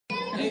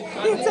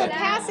It's a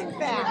passing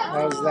fact.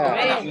 How's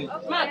that?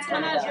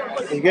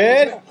 You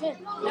good?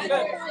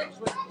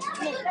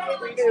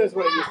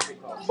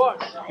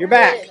 You're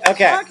back.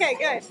 Okay. Okay,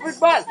 good.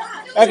 Okay.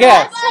 Tell me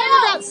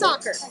about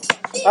soccer.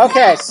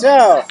 Okay,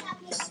 so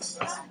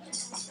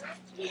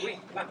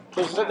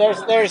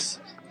there's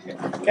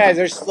guys,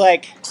 there's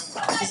like,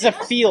 this is a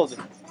field.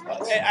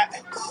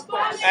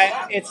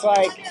 It's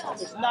like,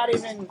 it's not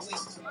even,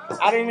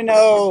 I don't even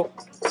know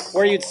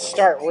where you'd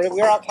start.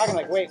 We're all talking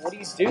like, wait, what do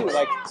you do?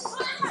 Like,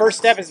 first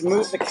step is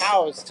move the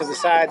cows to the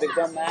side. They've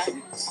done that.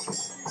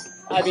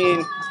 I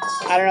mean,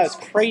 I don't know. It's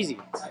crazy.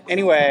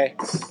 Anyway,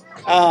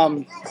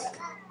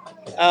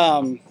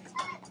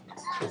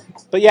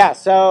 but yeah.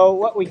 So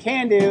what we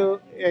can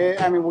do,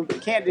 I mean, we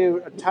can't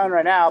do a ton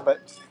right now, but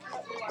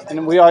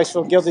and we always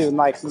feel guilty when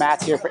like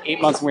Matt's here for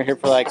 8 months and we're here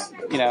for like,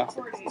 you know,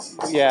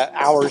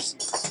 hours.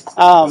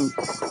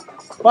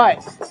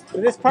 But for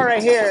this part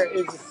right here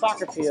is the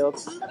soccer field.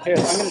 Here,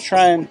 I'm gonna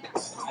try and,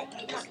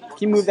 can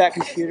you move that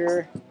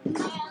computer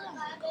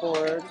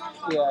cord?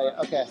 Yeah,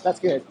 okay, that's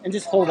good. And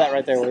just hold that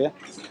right there, will you?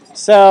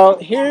 So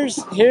here's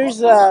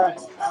the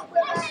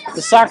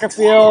soccer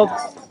field.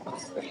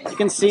 You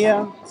can see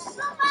them.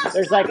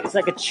 There's like, it's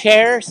like a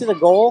chair. See the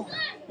goal?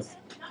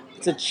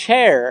 It's a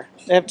chair.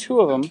 They have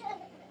 2 of them,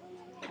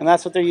 and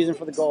that's what they're using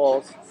for the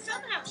goals.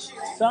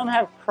 Some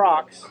have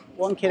Crocs.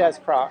 One kid has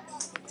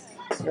Crocs.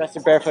 The rest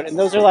are barefoot, and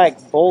those are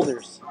like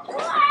boulders.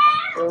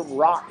 They're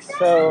rocks.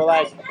 So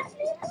like,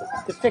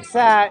 to fix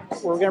that,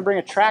 we're gonna bring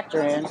a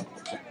tractor in.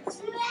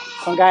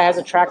 Some guy has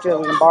a tractor that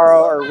we can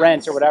borrow or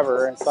rent or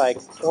whatever. It's like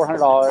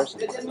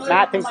 $400.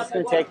 Matt thinks it's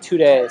gonna take 2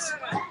 days.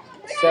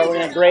 So we're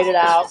gonna grade it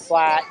out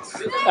flat.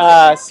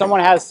 Someone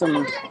has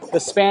the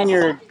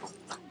Spaniard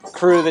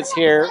crew that's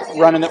here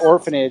running the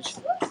orphanage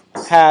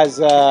has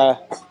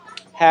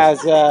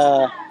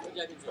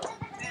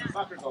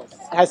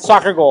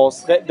soccer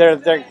goals that they're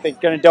going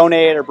to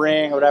donate or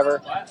bring or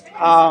whatever.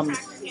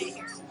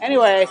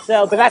 Anyway,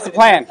 so but that's the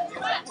plan.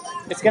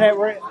 It's gonna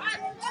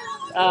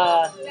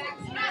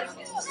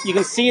you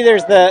can see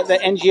there's the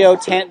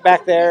NGO tent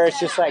back there. It's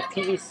just like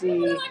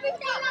PVC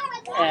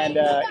and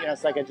you know,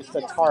 it's like just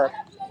a tarp.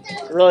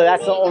 Really,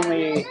 that's the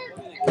only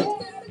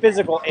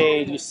physical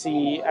aid you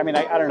see. I mean,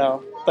 I don't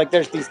know. Like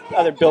there's these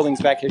other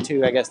buildings back here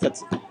too. I guess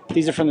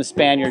these are from the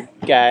Spaniard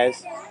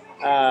guys.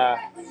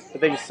 But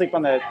they just sleep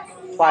on the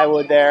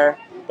plywood there,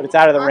 but it's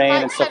out of the rain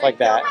and stuff like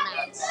that.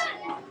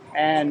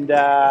 And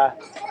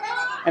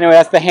anyway,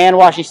 that's the hand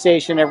washing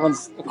station.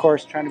 Everyone's, of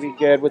course, trying to be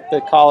good with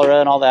the cholera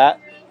and all that.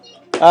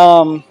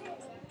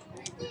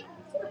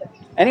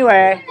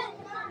 Anyway,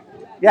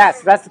 yeah,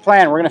 so that's the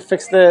plan. We're going to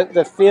fix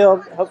the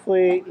field.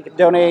 Hopefully you can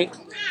donate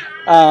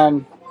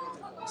some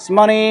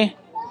money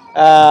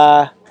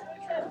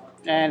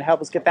and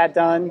help us get that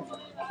done.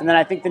 And then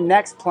I think the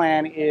next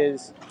plan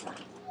is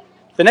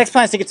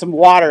to get some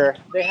water.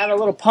 They have a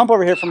little pump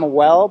over here from a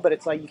well, but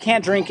it's like you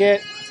can't drink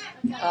it.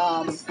 In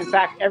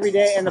fact, every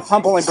day, and the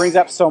pump only brings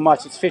up so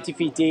much. It's 50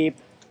 feet deep.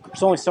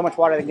 There's only so much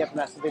water they can get from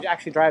that. So they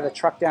actually drive a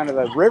truck down to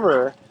the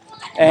river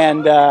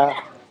and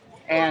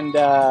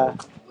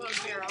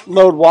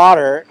load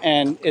water,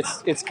 and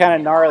it's kind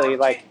of gnarly.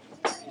 Like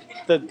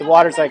the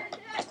water's like,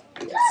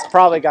 it's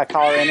probably got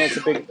cholera in it. It's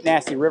a big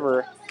nasty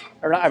river,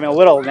 or not, I mean a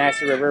little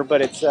nasty river,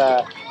 but it's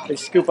they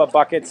scoop up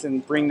buckets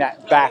and bring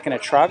that back in a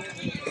truck.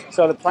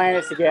 So the plan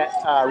is to get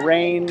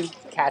rain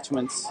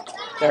catchments.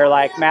 They're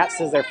like, Matt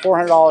says they're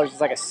 $400. It's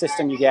like a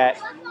system you get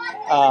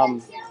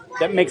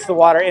that makes the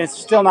water, and it's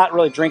still not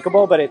really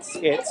drinkable, but it's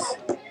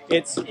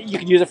you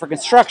can use it for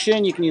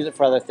construction, you can use it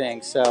for other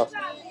things. So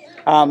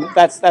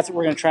that's what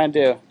we're gonna try and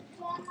do.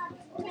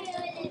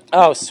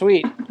 Oh,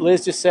 sweet.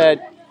 Liz just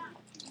said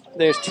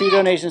there's 2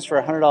 donations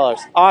for $100.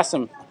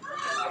 Awesome.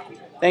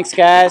 Thanks,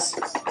 guys.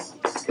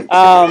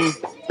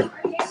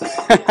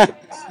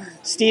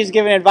 Steve's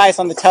giving advice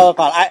on the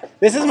telethon.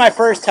 This is my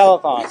first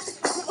telethon.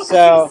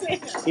 So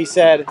he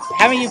said,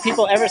 haven't you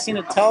people ever seen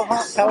a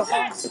telethon?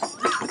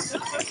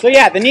 So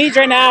yeah, the needs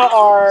right now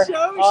are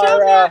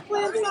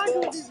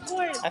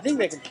I think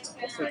they can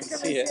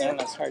see it. I don't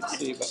know, it's hard to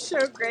see. But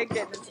Show Greg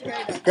getting his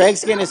hair done.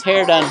 Greg's getting his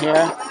hair done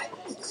here.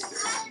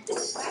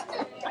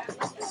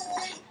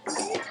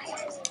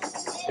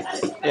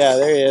 Yeah,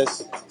 there he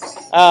is.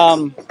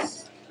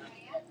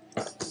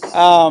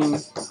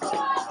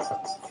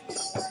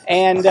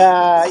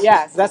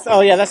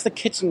 Yeah, that's the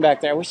kitchen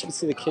back there. I wish you could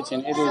see the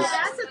kitchen. It is.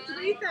 That's a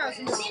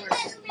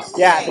 $3,000.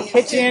 Yeah, the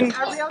kitchen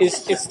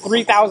is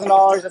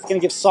 $3,000. That's going to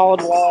give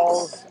solid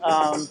walls.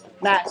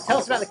 Matt, tell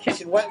us about the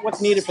kitchen.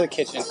 What's needed for the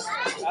kitchen?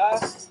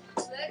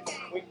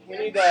 We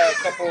need a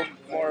couple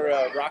more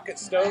rocket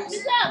stoves.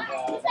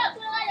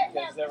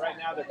 Because right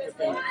now they're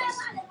cooking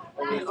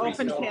over a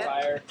 3-stove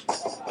fire.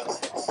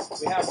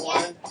 We have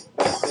one.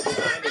 The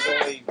design is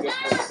only good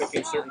for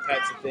cooking certain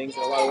types of things.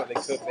 And a lot of what they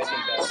cook, they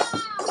need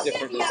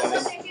different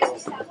designs.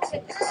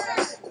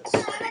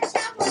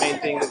 The main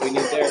thing that we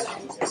need there.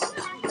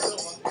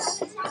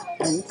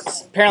 And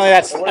apparently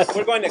that's...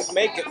 We're going to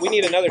make it. We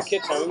need another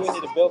kitchen. We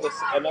need to build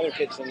another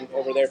kitchen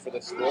over there for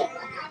the school.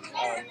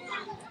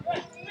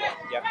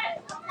 Yeah.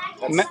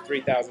 That's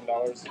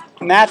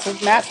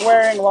 $3,000. Matt's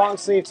wearing long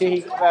sleeve too.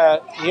 He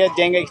had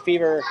dengue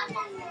fever,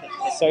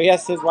 so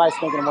yes, his wife's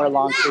making him wear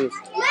long sleeves.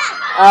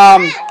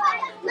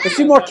 There's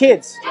 2 more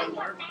kids.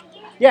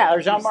 Yeah,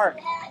 there's Jean-Marc.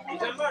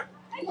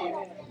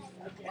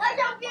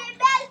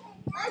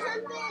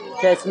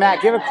 Okay, so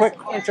Matt, give a quick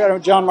intro to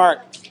Jean-Marc.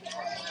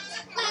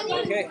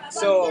 Okay,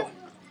 so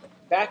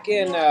back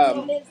in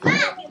June,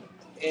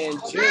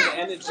 the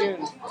end of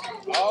June,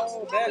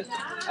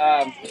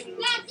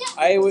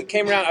 I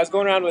came around. I was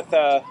going around with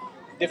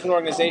different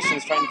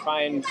organizations trying to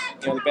find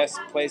the best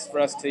place for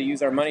us to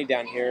use our money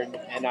down here,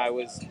 and I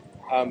was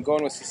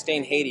going with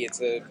Sustain Haiti. It's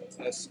a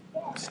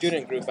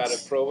student group out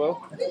of Provo,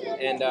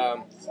 and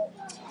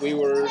we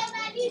were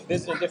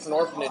visiting different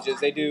orphanages.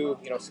 They do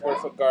square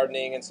foot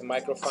gardening and some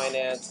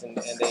microfinance, and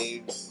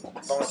they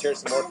volunteer at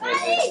some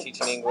orphanages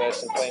teaching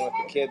English and playing with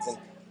the kids.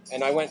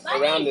 And I went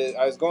around it.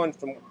 I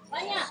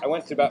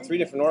went to about 3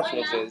 different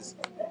orphanages,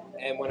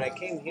 and when I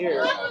came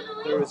here,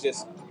 there were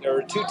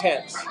 2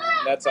 tents.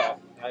 That's all.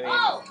 I mean,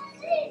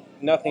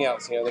 nothing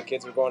else. The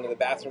kids were going to the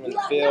bathroom in the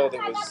field.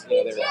 It was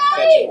they were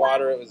fetching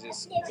water. It was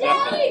just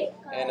nothing.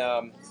 And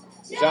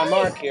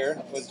Jean-Marc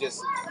here was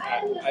just.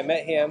 I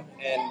met him,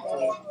 and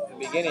from the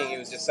beginning, he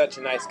was just such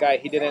a nice guy.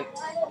 He didn't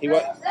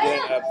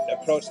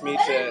approach me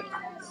to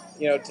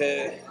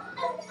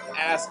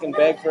ask and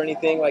beg for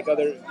anything like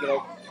other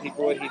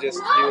people would. He was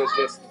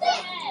just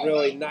a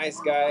really nice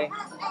guy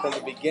from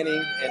the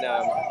beginning, and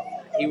I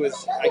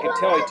could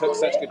tell he took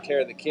such good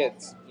care of the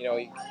kids. He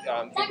loved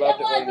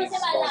it when these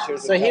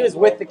volunteers. So he was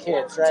with the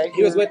kids, right?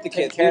 He was with the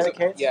kids. Care of the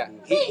kids? Yeah.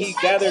 He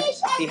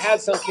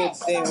had some kids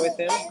staying with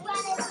him,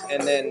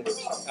 and then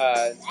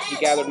he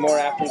gathered more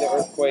after the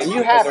earthquake.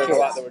 You have there was kids,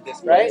 a lot that were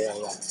displaced. right?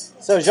 Yeah.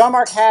 So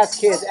Jean-Marc has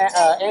kids.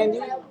 Andy,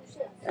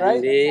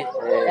 right? Andy,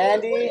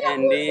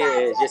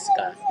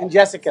 Jessica. And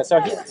Jessica. So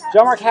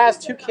Jean-Marc has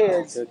 2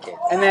 kids, Okay.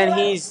 and then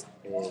he's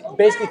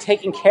basically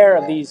taking care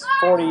of these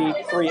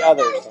 43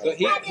 others. So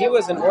he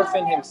was an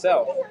orphan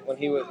himself when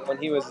he was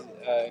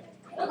a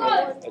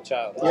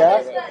child.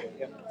 Yeah?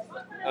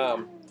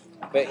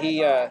 But he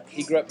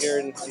grew up here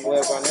in the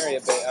Leogane area.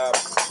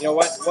 But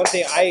one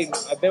thing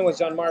I've been with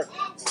Jean-Marc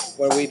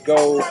when we'd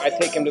go, I'd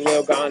take him to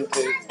Leogane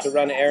to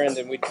run an errand,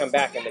 and we'd come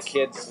back, and the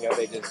kids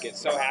they just get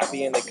so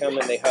happy, and they come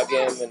and they hug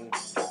him, and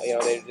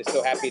they're just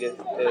so happy to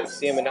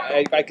see him. And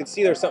I could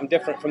see there was something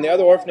different from the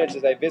other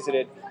orphanages I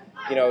visited.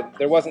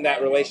 There wasn't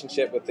that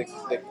relationship with the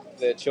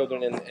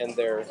children and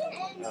their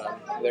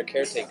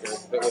caretaker,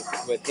 but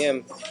with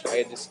him,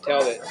 I could just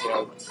tell that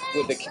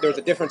there's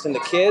a difference in the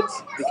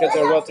kids because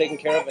they're well taken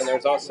care of, and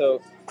there's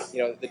also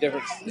the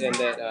difference in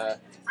that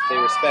they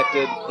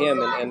respected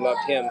him and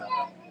loved him,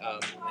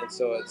 and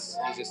so he's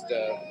just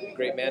a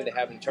great man to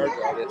have in charge of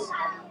all this.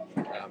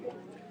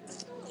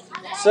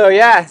 So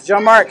yeah,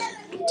 Jean-Marc,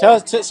 tell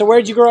us. So where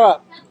did you grow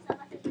up?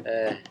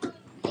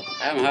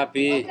 I'm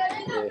happy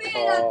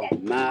for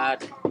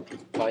Matt,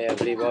 for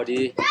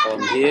everybody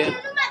from here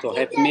to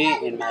help me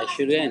and my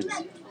children.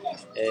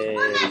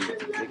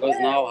 Because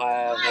now I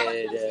have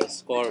the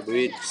school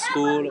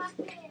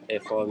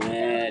for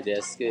me.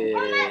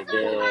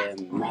 The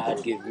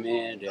Matt give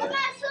me the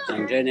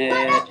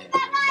internet,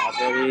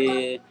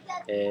 battery,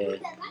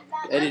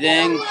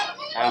 anything.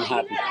 I'm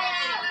happy.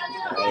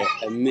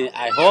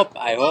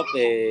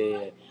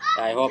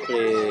 I hope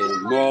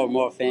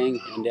more things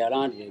in the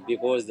land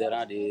because the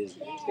land is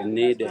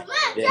need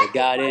the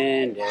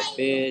garden, the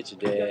fish,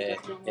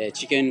 the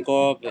chicken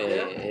coop.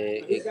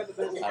 I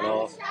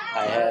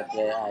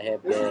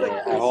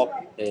hope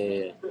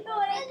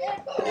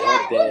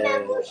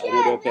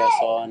another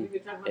person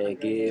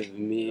give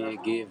me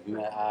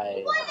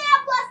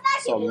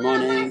some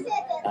money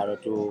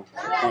to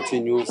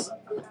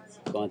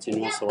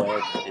continuous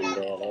work and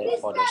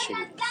for the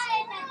children.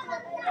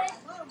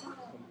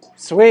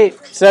 Sweet.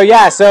 So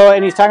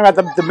and he's talking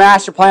about the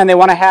master plan they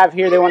want to have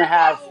here. They want to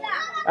have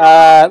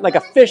like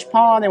a fish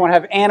pond. They want to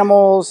have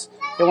animals.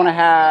 They want to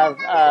have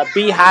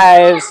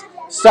beehives,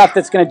 stuff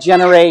that's going to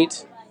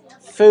generate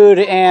food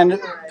and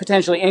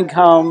potentially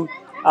income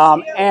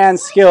and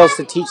skills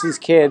to teach these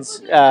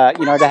kids. To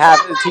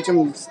teach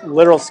them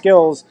literal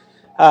skills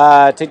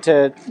they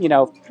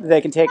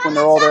can take when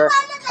they're older.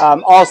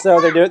 Also,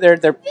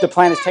 the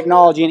plan is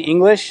technology and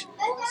English.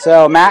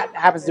 So Matt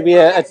happens to be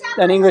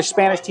an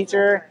English-Spanish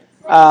teacher.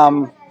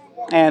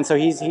 And so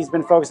he's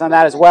been focused on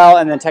that as well,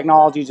 and then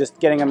technology, just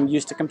getting them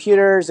used to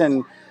computers,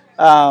 and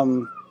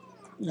because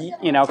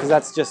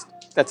that's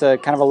a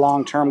kind of a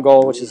long-term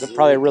goal, which is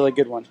probably a really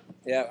good one.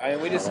 Yeah, I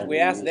mean, we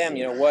asked them,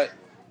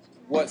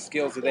 what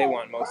skills do they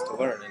want most to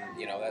learn, and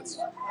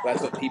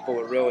that's what people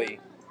are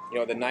really,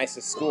 the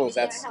nicest schools.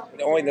 That's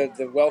only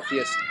the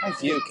wealthiest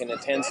few can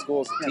attend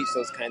schools and teach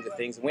those kinds of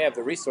things, and we have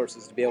the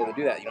resources to be able to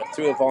do that.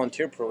 Through a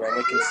volunteer program,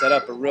 we can set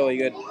up a really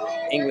good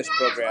English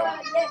program,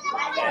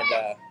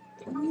 and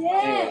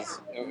anyways,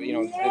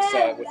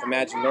 this with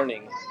Imagine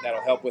Learning,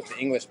 that'll help with the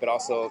English, but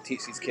also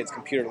teach these kids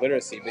computer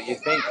literacy. But you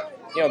think,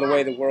 the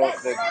way the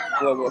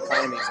global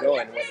economy is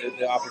going, what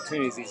the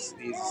opportunities these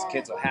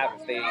kids will have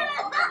if they,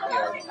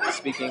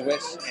 speak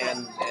English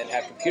and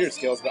have computer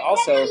skills, but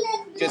also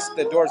just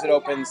the doors it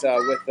opens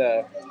with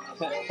the.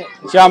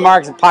 John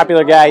Mark's a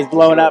popular guy. He's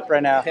blowing up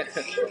right now.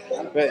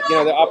 But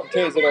the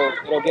opportunities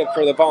it'll give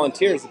for the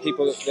volunteers, the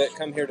people that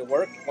come here to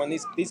work, when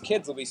these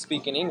kids will be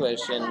speaking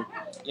English, and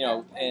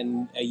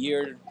in a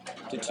year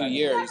to 2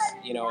 years,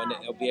 and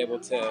they'll be able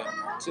to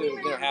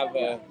have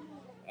a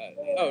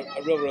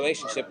real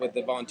relationship with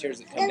the volunteers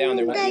that come down.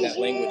 There won't be that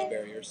language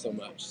barrier so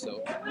much.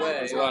 So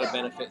there's a lot of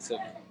benefits of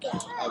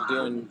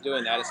doing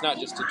that. It's not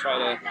just to try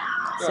to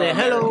Say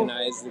hello.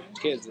 Americanize the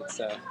kids. It's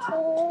a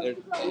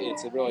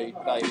really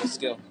valuable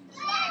skill.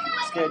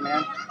 It's good,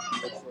 man.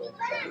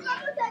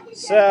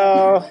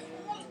 So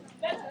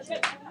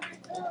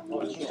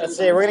let's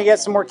see. We're gonna get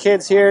some more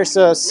kids here.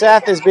 So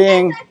Seth is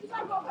being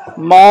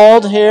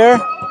mauled here,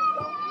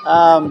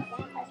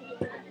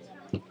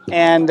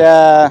 and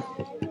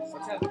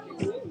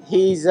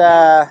he's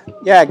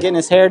getting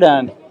his hair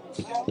done.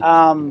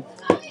 You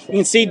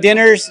can see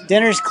dinner's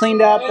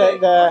cleaned up.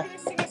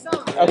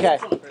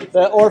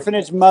 The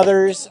orphanage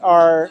mothers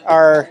are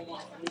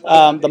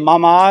the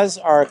mamas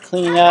are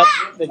cleaning up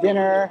the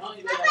dinner.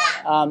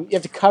 You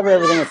have to cover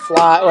everything with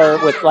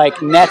with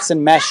like nets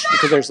and mesh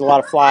because there's a lot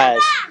of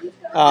flies.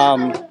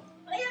 So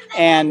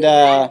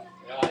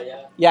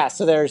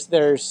there's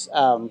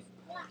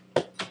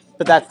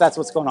but that's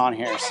what's going on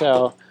here.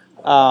 So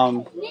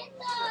so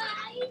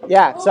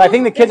I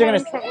think the kids are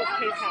gonna.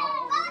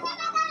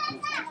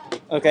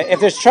 Okay, if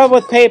there's trouble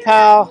with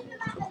PayPal,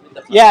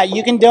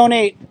 you can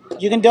donate.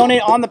 You can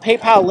donate on the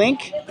PayPal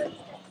link.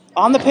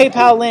 On the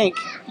PayPal link,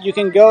 you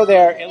can go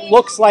there. It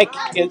looks like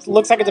it's a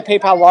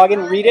PayPal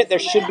login. Read it. There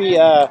should be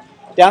down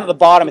at the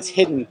bottom. It's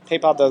hidden.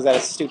 PayPal does that.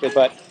 It's stupid,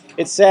 but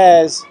it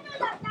says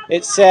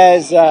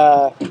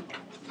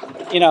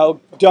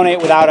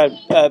donate without a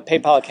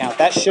PayPal account.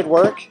 That should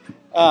work.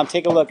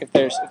 Take a look if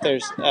there's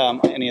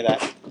any of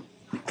that.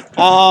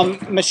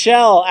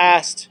 Michelle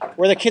asked,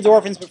 were the kids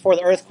orphans before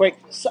the earthquake?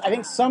 So, I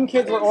think some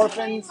kids were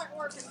orphans.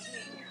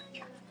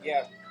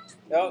 Yeah.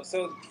 No,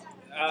 so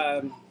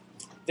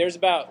there's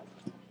about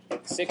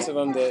 6 of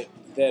them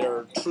that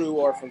are true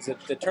orphans.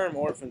 The term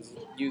orphans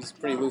used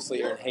pretty loosely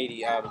here in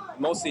Haiti.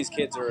 Most of these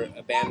kids are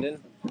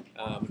abandoned,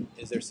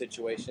 is their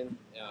situation.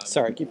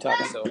 Sorry, keep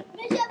talking. So,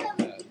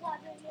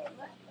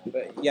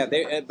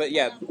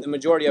 the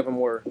majority of them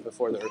were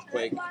before the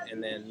earthquake,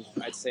 and then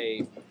I'd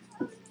say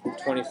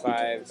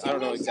 25, I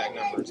don't know exact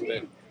numbers,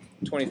 but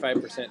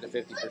 25% to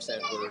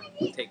 50%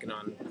 were taken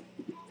on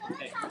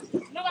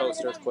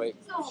post-earthquake.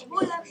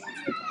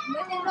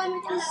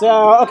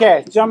 So,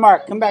 okay, John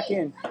Mark, come back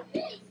in.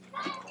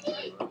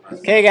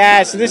 Okay,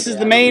 guys, so this is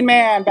the main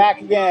man back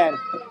again.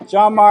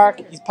 John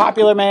Mark, he's a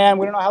popular man.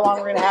 We don't know how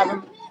long we're going to have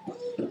him.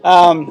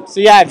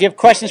 If you have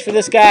questions for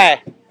this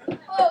guy.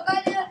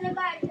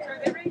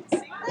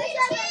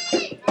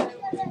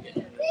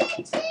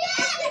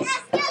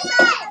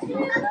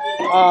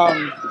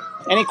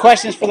 Any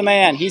questions for the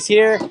man? He's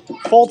here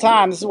full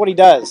time. This is what he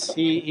does.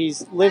 He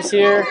lives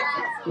here.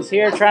 He's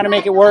here trying to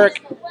make it work,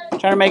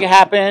 trying to make it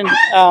happen.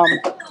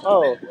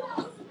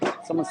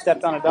 Someone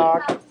stepped on a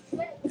dog.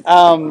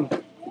 I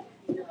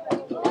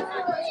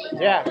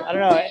don't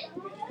know.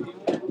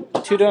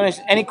 2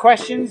 donations. Any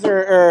questions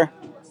or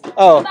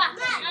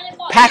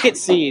packet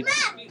seeds.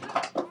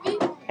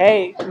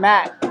 Hey,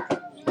 Matt.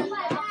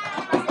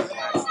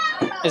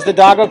 Is the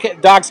dog okay?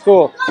 Dog's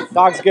cool.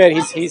 Dog's good.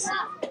 He's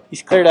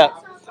cleared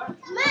up.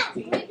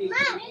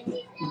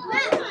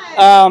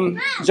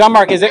 John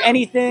Mark, is there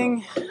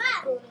anything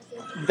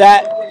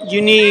that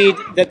you need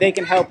that they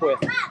can help with?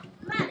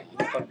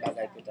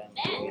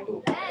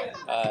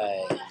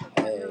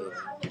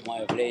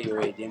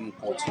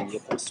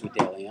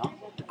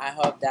 I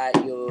hope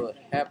that you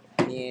help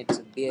me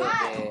to build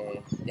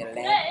the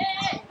land.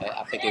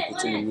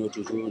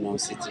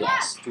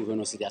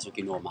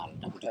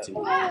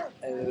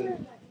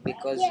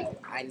 Because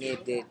I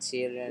need the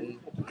children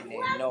in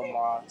a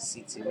normal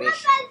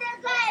situation.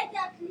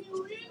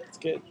 It's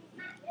good.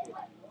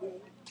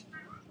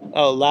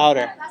 Oh,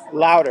 louder.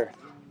 Louder.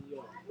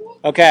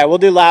 Okay, we'll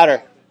do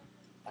louder.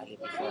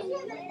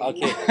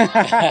 Ok.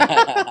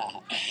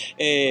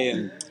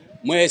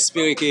 Moi,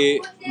 espère que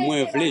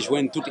moi voulais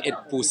joindre toute aide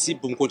possible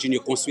pour me continuer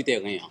à construire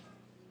terrain.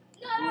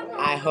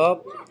 I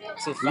hope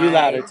to find. You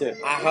louder too.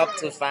 I hope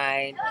to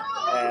find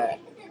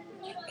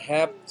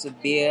help to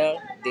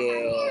build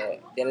the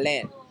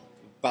land.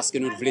 Parce que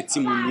nous voulons que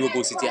nous ayons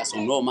une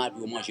situation normale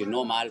pour manger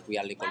normal, pour aller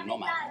à l'école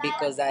normale.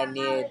 Because I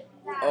need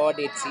all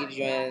the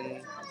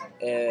children,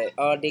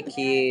 all the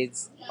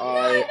kids,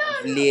 all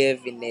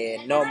live in a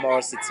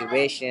normal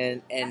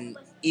situation and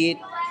eat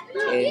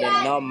in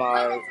a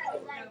normal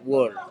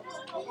world.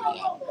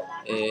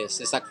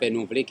 C'est ça que fait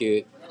nous voulons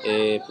que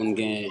pour nous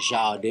gagner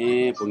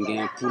jardin, pour nous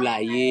gagner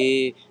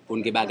poulailler, pour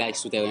nous gagner bagages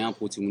souterrains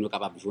pour tout le monde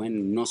capable de joindre,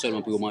 non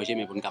seulement pour manger,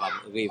 mais pour nous capable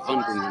de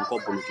revendre pour nous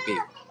pour nous occuper.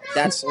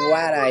 That's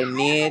what I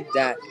need.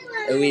 That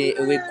we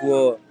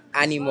grow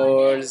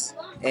animals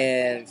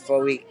and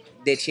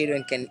the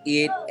children can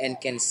eat and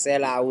can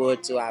sell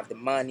out to have the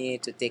money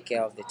to take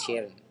care of the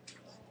children.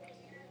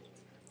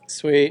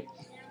 Sweet.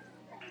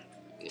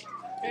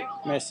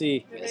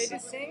 Merci. Ready to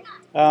sing?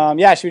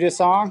 Yeah, should we do a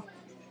song?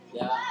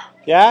 Yeah.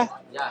 Yeah?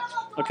 Yeah.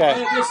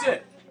 Okay.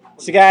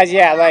 So guys,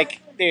 yeah,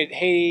 like, dude,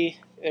 Haiti,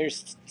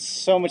 there's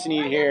so much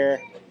need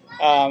here.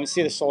 You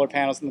see the solar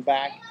panels in the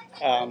back.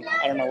 I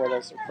don't know where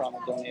those are from,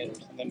 or donated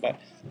or something, but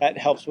that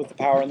helps with the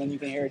power. And then you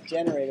can hear a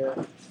generator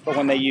for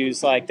when they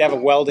use, like, they have a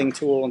welding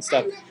tool and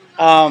stuff.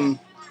 But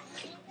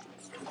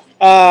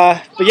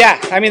yeah,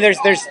 I mean, there's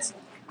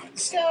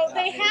So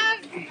they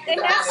have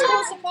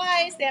school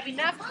supplies, they have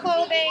enough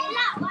clothing,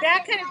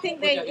 that kind of thing.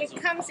 It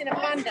comes in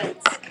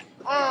abundance.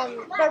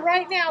 But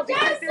right now,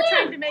 because they're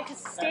trying to make a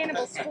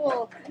sustainable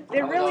school,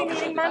 they're really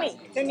needing money.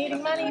 They're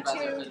needing money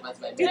to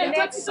do the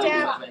next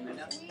step,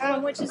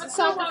 which is the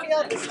soccer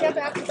field. The step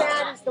after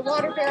that is the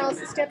water barrels.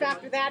 The step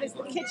after that is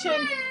the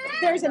kitchen.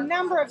 There's a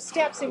number of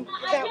steps that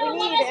we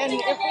need, and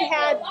if we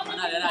had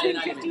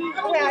between 50,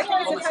 well, I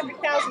think it's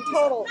 100,000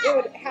 total, it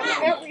would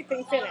have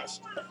everything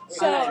finished.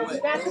 So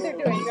that's what they're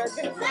doing. They're going to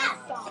sing a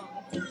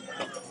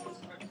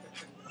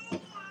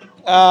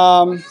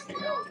song.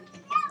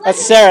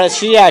 That's Sarah.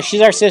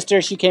 She's our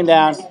sister. She came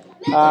down.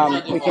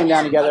 We came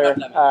down together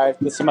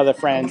with some other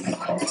friends.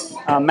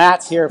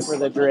 Matt's here for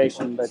the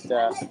duration, but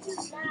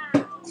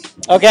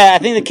okay. I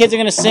think the kids are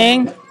gonna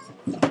sing.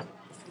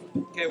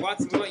 Okay,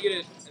 Watson, we want you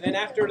to, and then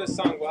after the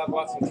song, we'll have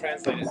Watson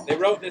translate it. They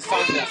wrote this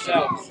song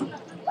themselves.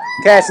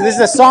 Okay, so this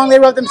is a song they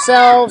wrote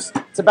themselves.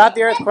 It's about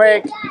the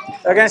earthquake.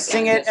 They're gonna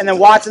sing it, and then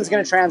Watson's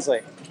gonna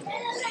translate.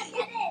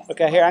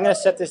 Okay, here, I'm gonna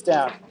set this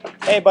down.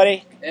 Hey,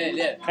 buddy. Hey,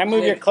 yeah. Can I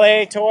move your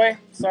clay toy?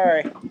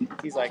 Sorry.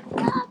 He's like.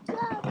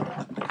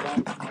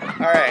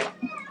 All right.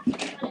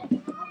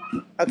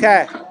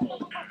 Okay.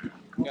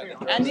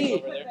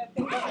 Andy.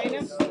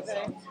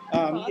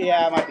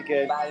 Yeah, it might be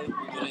good.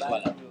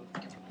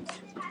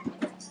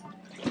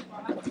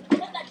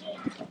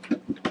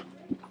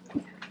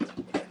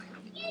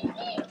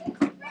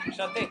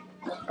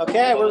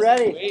 Okay, we're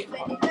ready.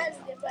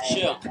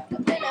 Sure.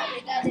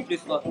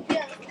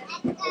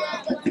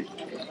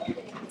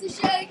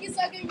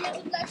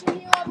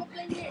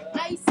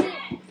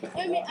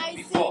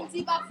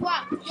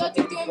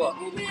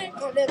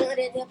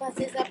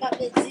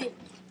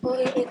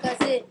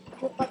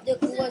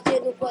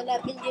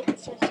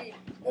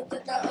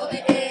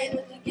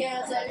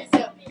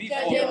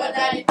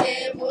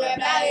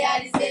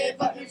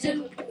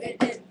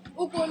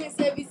 Ou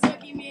connaissez vision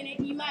qui mène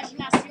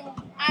imagination.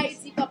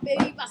 Haïti pas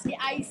pays parce que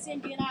Haïtien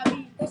bien la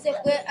vie. On se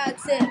prêt à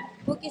accès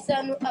pour qui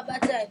ça nous a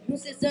bataille. Nous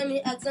c'est amis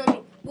avec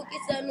amis pour qui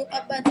ça nous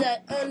a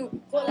bataille. En nous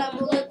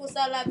collaborer pour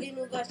ça la vie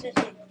nous va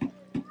chercher.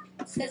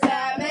 C'est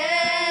ça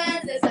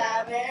même, c'est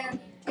ça même.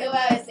 Je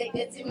vais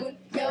respecter Timoun,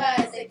 je vais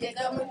respecter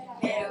Gamoun,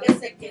 mais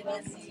respecter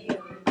Bansi.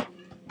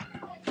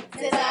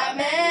 C'est ça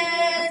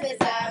même, c'est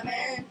ça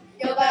même.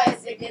 Je vais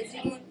respecter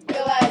Timoun, je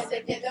vais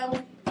respecter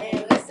Gamoun, mais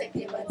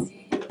respecter Bansi.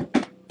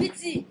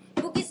 Petit,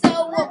 pour qui ça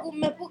ou pour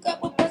mais pour qu'à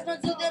propose dans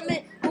Dieu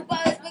demain, pour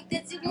pas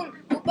respecter Timoun,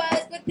 pour pas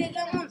respecter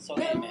Gamoun,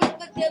 mais pour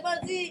respecter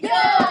Bansi. Yo!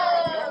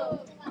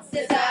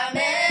 C'est ça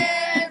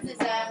même, c'est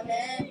ça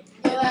même.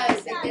 Je vais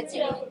respecter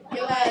Timoun, je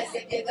vais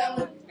respecter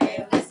Gamoun,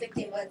 mais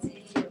respecter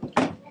Bansi.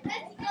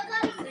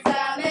 C'est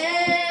ça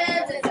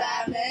même, c'est ça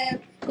même.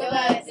 Je vais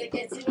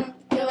respecter Timoun,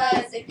 je vais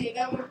respecter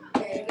Gamoun,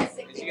 mais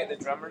respecter. Did you get the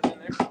drummers in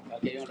there?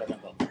 Okay, you don't know.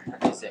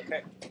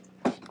 Okay.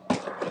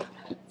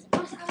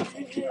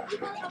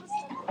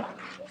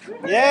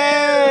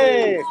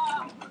 Yay!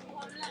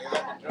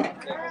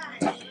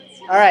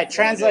 All right,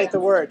 translate the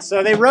words.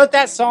 So they wrote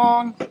that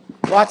song.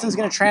 Watson's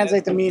going to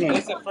translate the meaning.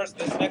 This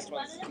next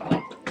one.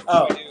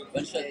 Oh.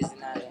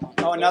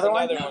 Oh, another There's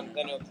one? Another one.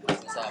 Then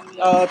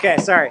Oh, okay.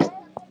 Sorry.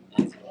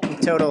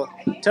 Total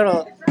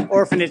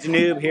orphanage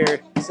noob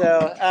here.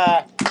 So,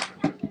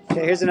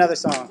 okay, here's another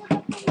song.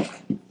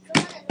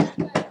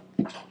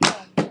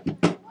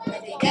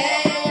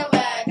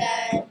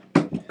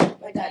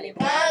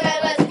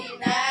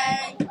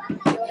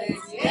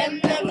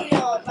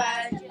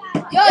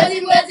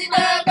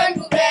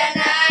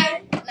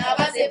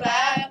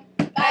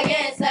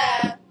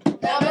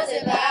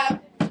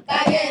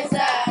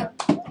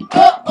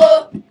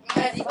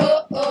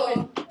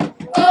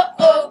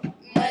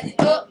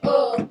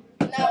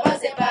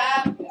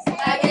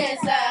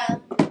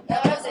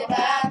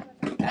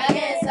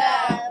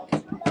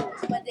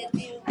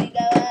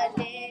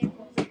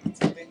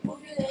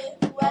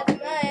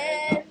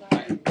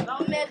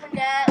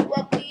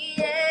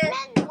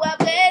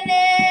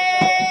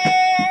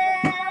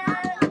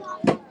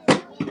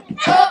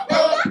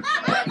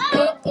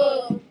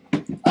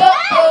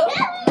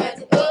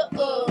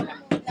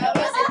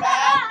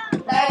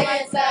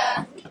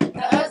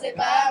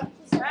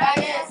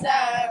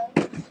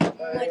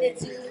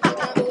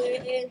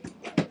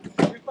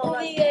 Oh,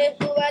 yeah.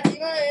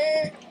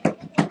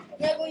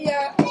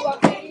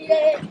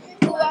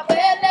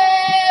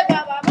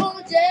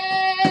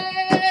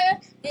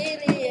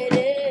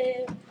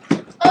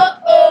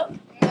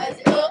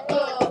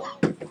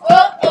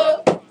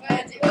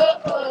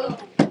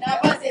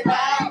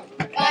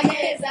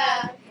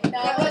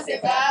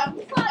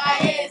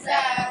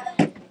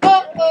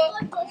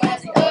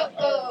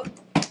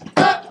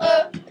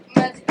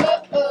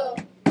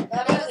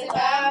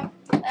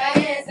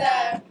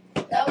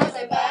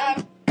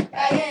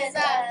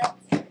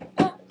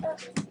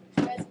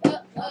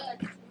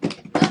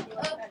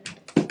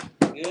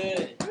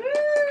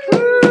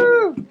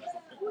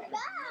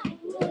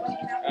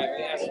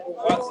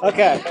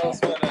 Okay.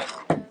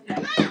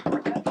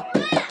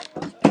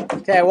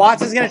 Okay,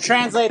 Watson's gonna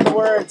translate the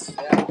words,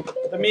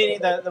 the meaning,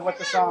 what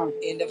the song.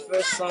 In the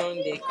first song,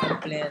 they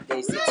complain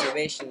the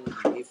situation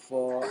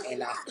before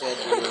and after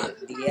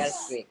the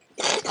earthquake,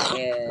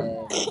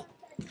 and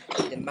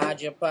the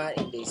major part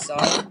in the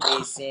song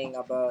they sing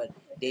about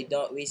they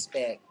don't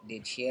respect the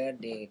chair,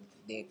 the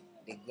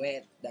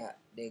grant that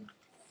the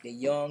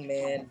young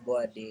man,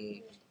 but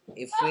they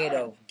afraid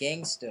of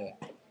gangster,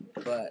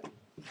 but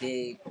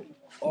they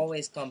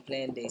always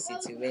complain the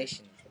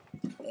situation,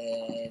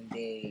 and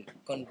they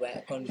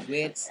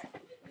congrats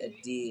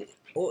the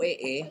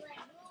OAA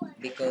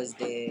because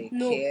they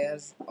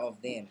cares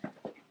of them.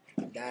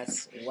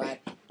 That's what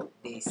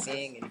they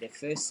sing in the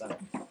first song.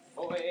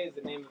 OAA is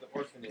the name of the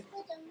orphanage.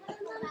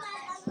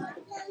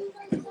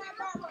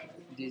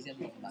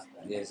 Deuxièmement,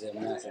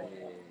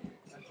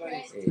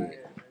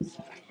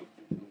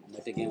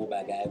 mwen te gen yon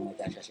bagay, mwen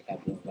te chache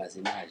kap yon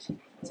vasinaj.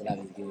 Se la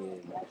vez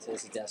gen, se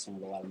sityasyon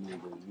loralman de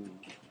yon,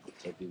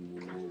 epi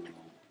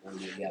mwen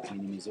li ap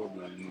minimizo de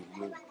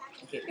yon.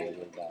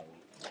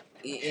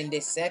 In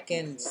the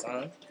second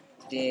song,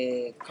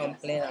 they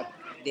complain.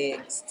 They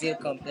still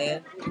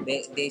complain.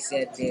 They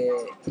said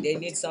they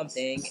need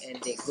something,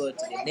 and they go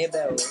to the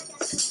neighborhood,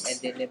 and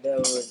the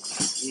neighborhood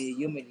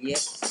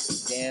humiliate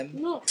them,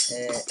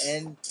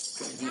 and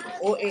the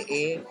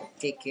OAA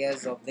take care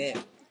of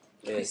them.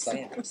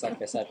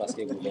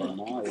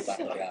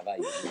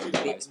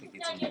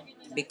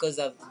 Because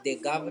of the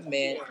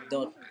government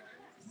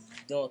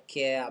don't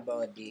care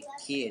about the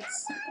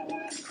kids.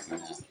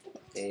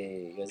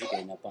 In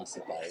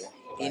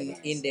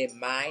their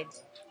mind,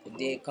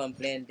 they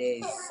complain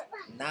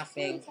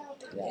nothing.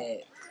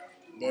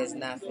 There's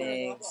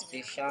nothing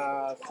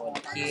special for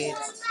the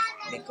kids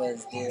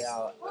because they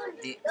are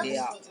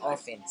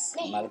orphans.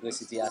 Malgré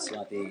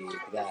situation te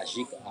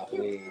tragique après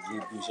le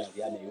 12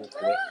 janvier, mais yo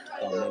kwe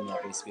quand même y a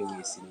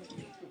espérer sinon.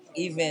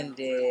 Even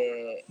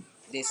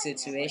the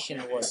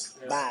situation was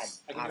bad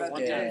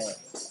after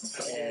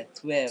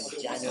 12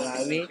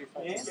 January.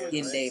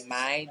 In their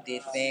mind, they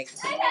think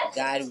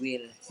God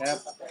will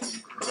help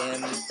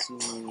them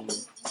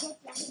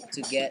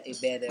to get a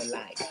better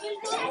life.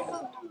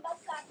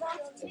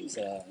 They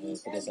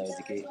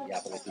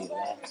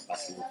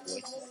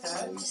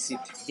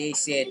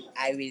said,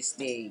 I will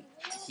stay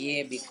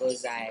here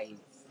because I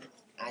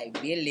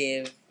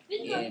believe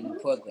in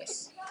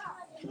progress.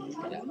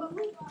 Yeah.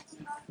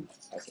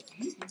 Okay.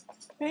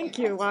 Thank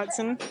you,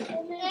 Watson.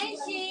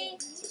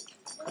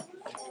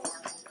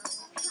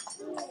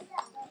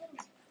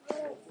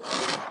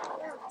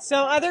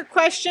 So, other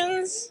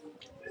questions?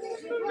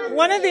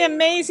 One of the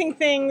amazing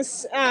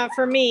things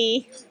for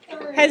me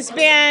has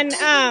been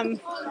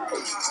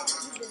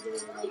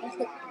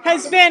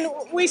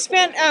we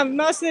spent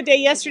most of the day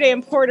yesterday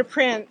in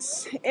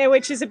Port-au-Prince,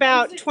 which is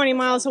about 20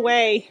 miles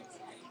away,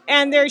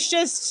 and there's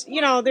just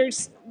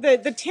there's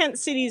the tent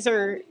cities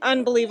are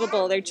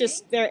unbelievable.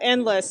 They're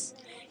endless,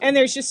 and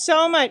there's just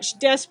so much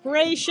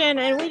desperation.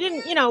 And we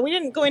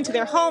didn't go into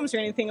their homes or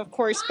anything, of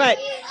course, but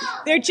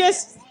they're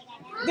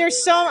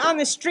so on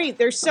the street.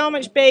 There's so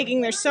much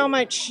begging. There's so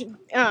much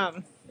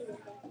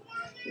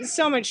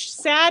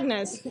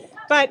sadness.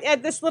 But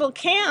at this little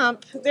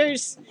camp,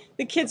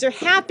 the kids are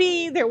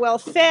happy, they're well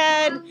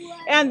fed,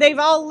 and they've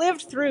all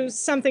lived through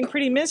something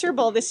pretty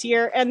miserable this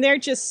year, and they're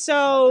just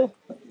so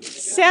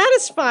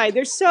satisfied.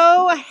 They're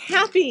so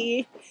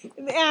happy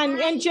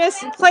and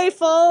just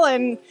playful,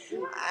 and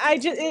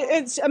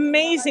it's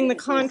amazing, the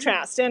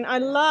contrast. And I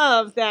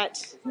love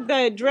that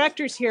the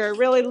directors here are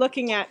really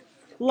looking at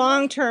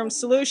long-term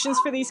solutions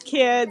for these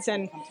kids,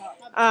 and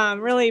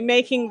really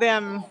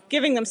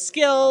giving them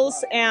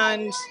skills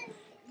and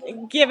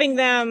giving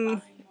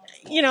them,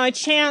 a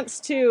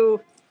chance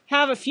to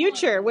have a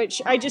future,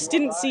 which I just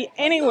didn't see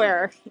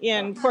anywhere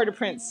in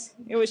Port-au-Prince.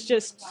 It was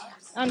just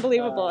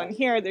unbelievable. And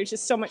here, there's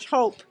just so much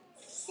hope.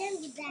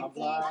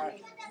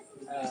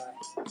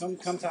 Come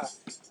talk.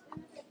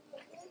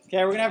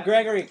 Okay, we're gonna have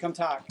Gregory come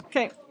talk.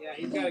 Okay. Yeah,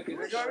 he's got a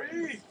good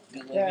story.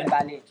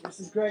 Okay.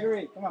 This is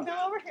Gregory. Come on. Come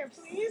over here,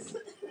 please.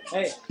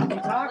 Hey, can you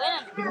talk?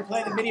 You can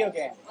play the video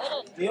game.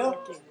 Deal?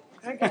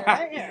 Okay,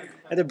 right here.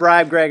 I had to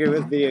bribe Gregory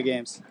with video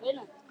games.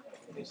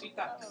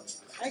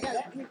 I got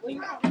it.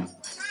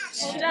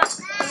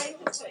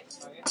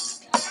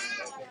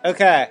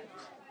 Okay.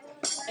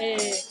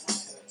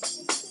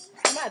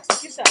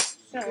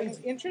 So,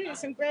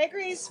 introduce him.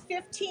 Gregory's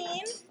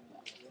 15.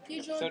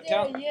 So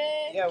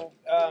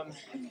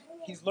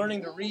he's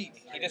learning to read.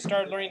 He just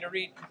started learning to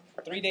read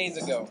 3 days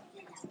ago.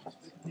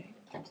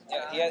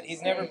 Yeah,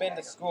 he's never been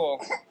to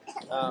school.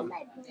 We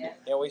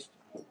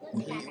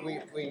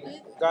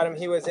got him.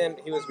 He was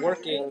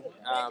working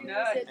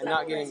and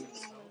not getting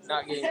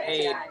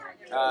paid.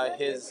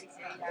 His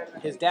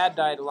dad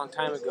died a long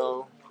time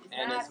ago,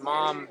 and his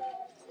mom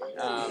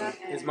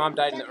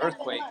died in the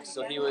earthquake.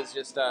 So he was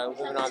just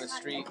living on the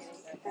street.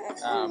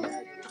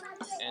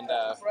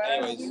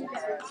 Anyways,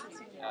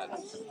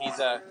 He's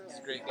a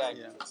great guy.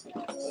 Yeah.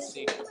 Let's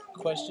see.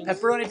 Questions?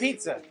 Pepperoni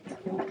pizza.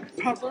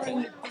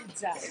 Pepperoni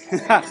pizza.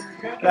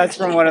 That's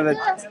from one of the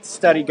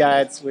study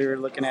guides we were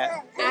looking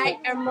at. I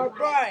am a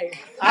boy.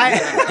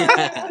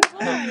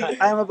 I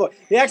am a boy.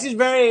 He actually is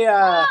very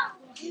ele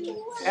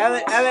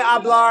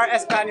hablar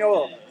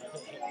español.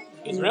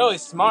 He's really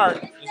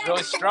smart. He's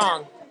really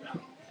strong,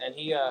 and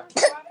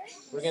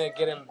we're gonna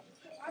get him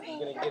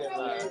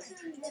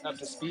up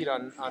to speed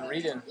on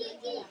reading.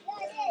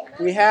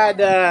 We had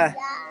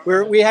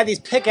these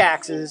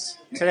pickaxes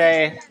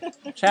today,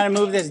 trying to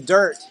move this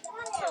dirt,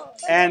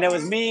 and it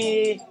was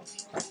me.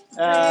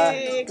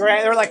 There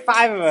were like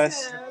 5 of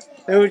us.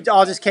 They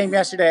all just came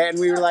yesterday, and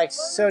we were like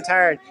so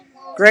tired.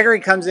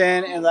 Gregory comes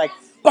in and like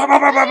bah, bah,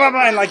 bah, bah, bah,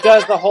 bah, and like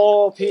does the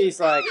whole piece.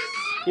 Like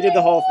he did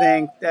the whole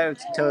thing. That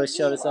totally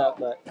showed us up.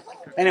 But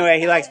anyway,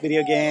 he likes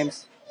video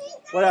games.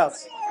 What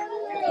else?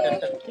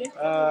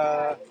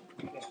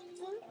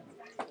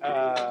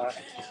 I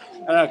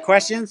don't know.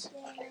 Questions?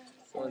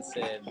 Someone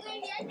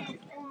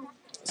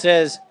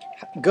says,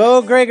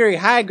 "Go Gregory.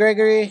 Hi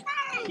Gregory.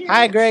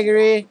 Hi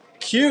Gregory.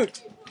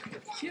 Cute."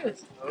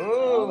 Cute.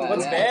 Oh,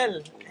 what's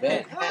Bell?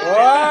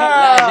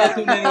 Wow.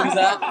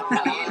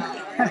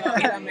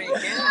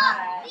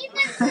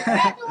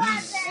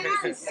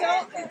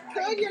 So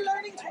good, you're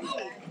learning to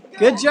read.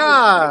 Good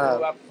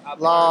job.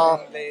 Lol.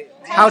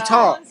 How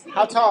tall?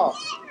 How tall?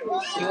 He's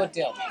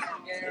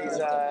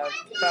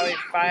probably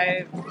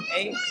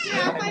 5'8".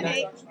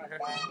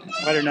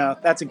 I don't know.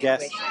 That's a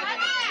guess.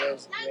 You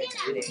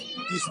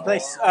used to play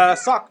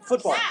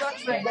football.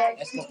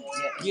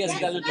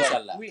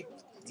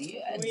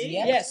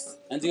 Yes.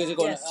 I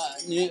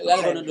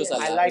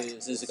like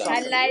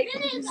football.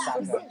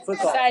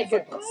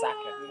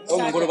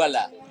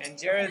 And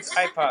Jared's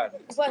iPod.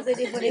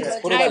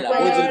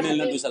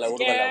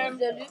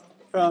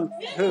 From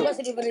who?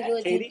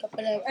 Katie?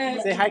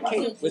 Say hi,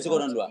 Katie.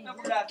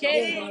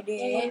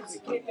 Katie.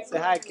 Say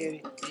hi,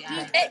 Katie.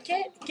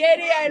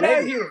 Katie, I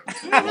love you.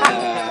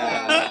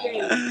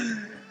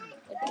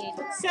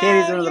 So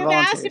Katie's one of the you've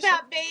asked volunteers.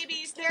 about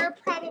babies. There are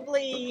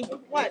probably,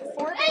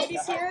 4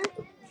 babies here?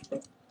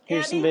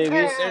 Here's some Andy?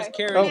 babies. There's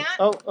Carrie.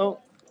 Oh.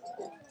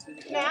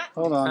 Matt?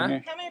 Hold on Huh?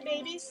 here. How many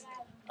babies?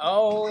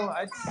 Oh,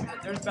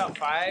 there's about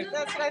 5.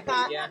 That's what I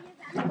thought. Yeah.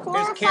 4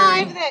 There's or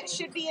Carrie. 5 that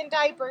should be in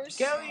diapers.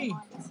 Kelly.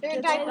 They're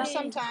in diapers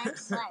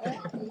sometimes.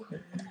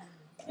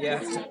 Yeah.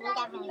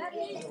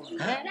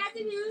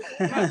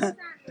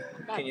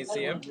 Can you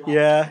see him?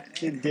 Yeah,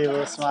 he gave a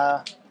little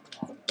smile.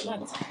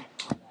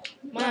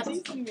 Matt.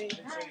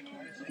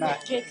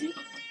 Katie.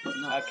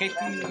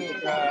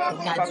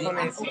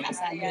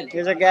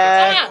 Here's a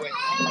guy.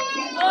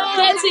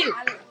 Katie,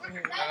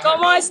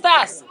 ¿cómo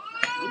estás?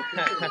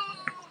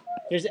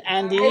 Here's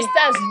Andy.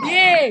 ¿Estás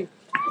bien?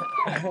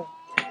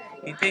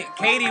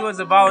 Katie was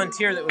a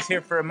volunteer that was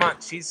here for a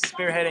month. She's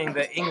spearheading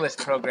the English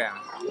program,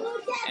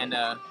 and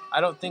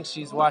I don't think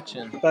she's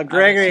watching. But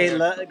Gregory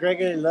loves.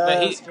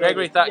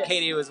 Gregory thought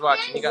Katie was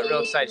watching. He got real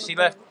excited. She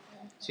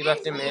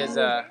left him his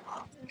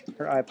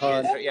her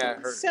iPod. her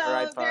So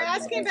iPod. they're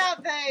asking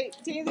about the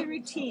daily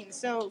routine.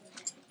 So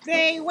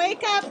they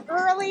wake up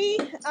early,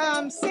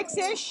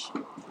 6-ish.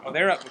 Oh,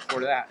 they're up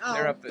before that. Oh.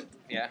 They're up at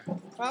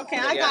Okay,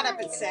 I got up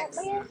at 6.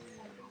 Yeah,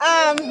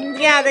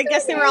 I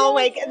guess they were all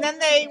awake. And then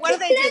what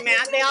do,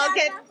 Matt? They all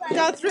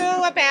go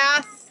through a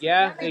bath.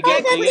 Yeah, they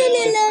get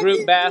this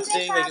group bath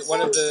thing. They get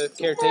one of the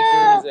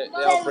caretakers. They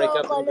all break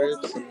up in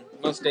groups. And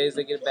most days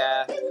they get a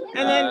bath.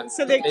 And then,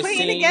 so they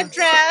clean and get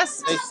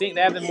dressed. They sing.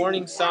 They have the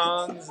morning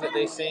songs that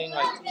they sing,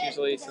 like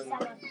usually some,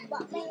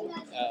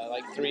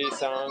 like 3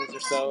 songs or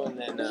so, and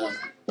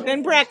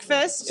then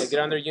breakfast. they get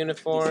on their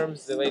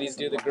uniforms. The ladies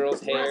do the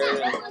girls' hair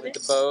and with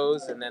the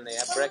bows, and then they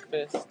have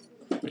breakfast.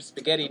 There's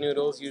spaghetti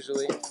noodles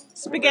usually.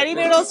 Spaghetti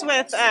noodles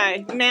with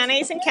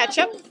mayonnaise and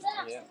ketchup.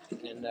 Yeah,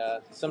 and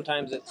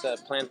sometimes it's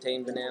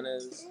plantain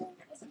bananas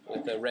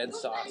with a red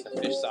sauce, a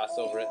fish sauce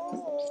over it.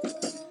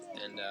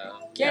 And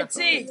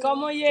Katie,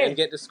 ¿cómo and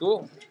get to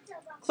school.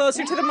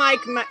 Closer to the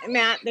mic,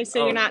 Matt. They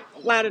say you're not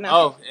loud enough.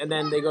 Oh, and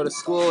then they go to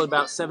school at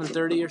about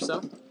 7:30 or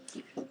so.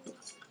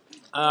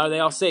 Are they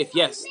all safe?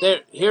 Yes,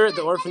 they're here at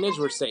the orphanage.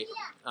 We're safe.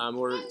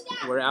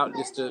 We're out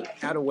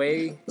out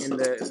away in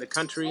the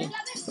country,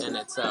 and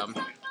it's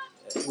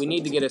we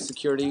need to get a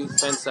security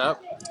fence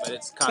up, but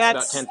it's cost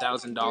about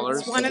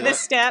 $10,000. One of the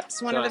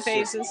steps, one of the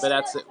phases. But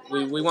that's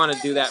we want to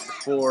do that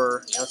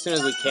before, as soon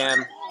as we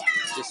can,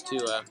 just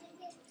to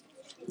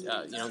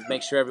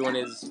make sure everyone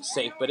is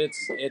safe. But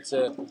it's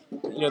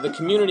the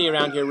community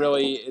around here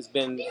really has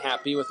been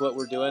happy with what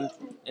we're doing,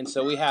 and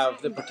so we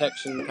have the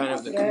protection kind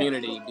of the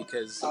community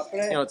because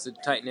it's a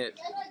tight knit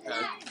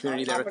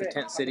community there with the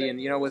tent city,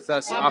 and with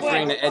us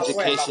offering the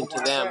education to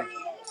them,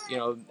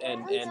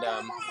 and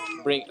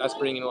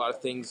bringing a lot of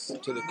things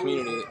to the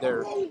community that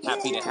they're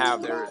happy to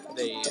have.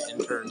 They in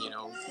turn kind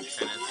of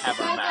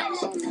have our backs.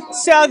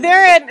 So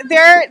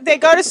they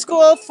go to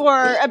school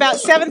for about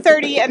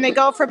 7:30 and they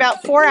go for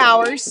about 4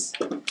 hours.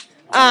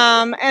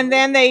 And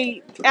then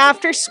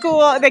after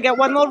school, they get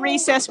one little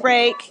recess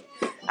break.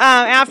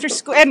 after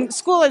school, and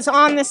school is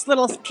on this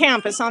little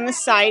campus on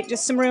this site,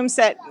 just some rooms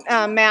that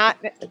Matt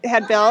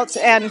had built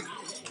and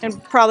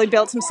probably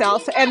built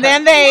himself. And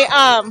then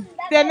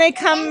they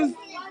come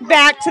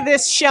back to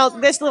this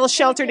little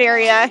sheltered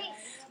area,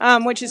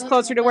 which is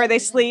closer to where they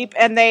sleep,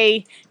 and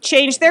they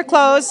change their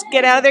clothes,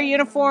 get out of their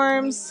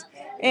uniforms,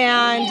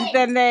 and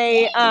then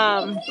they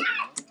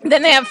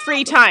have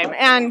free time.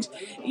 And,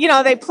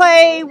 they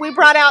play. We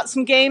brought out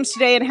some games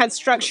today and had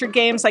structured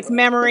games like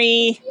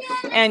memory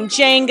and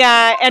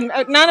Jenga. And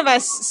none of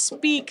us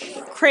speak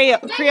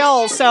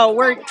Creole, so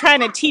we're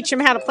trying to teach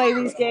them how to play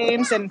these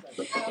games. And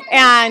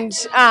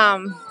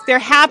they're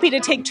happy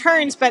to take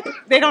turns, but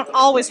they don't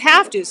always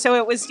have to. So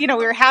it was, we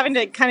were having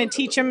to kind of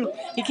teach them,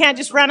 you can't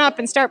just run up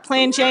and start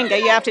playing Jenga.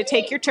 You have to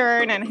take your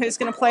turn and who's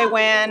going to play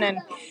when.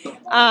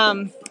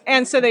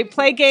 And so they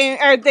play game,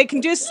 or they can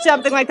do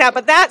something like that.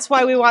 But that's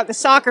why we want the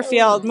soccer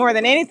field more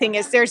than anything,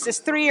 is there's this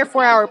 3 or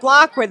 4 hour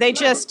block where they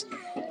just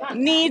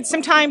need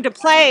some time to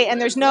play,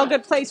 and there's no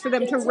good place for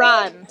them to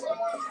run.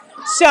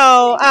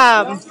 So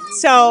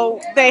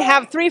they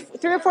have 3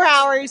 or 4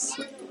 hours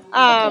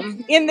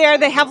in there.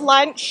 They have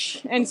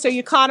lunch, and so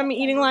you caught them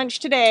eating lunch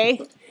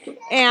today,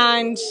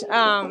 and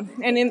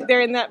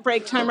they're in that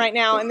break time right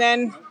now. And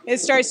then it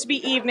starts to be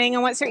evening.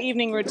 And what's their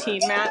evening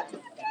routine, Matt?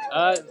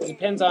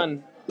 Depends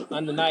on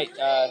the night.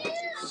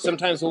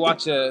 Sometimes we'll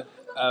watch a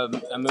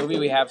movie.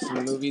 We have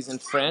some movies in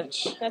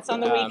French. That's on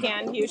the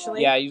weekend,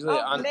 usually. Yeah, usually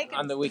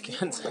on the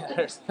weekends.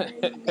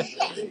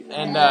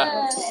 And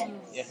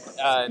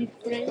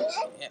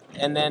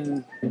and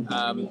then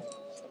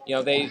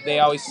they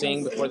always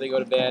sing before they go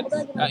to bed.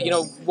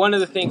 One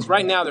of the things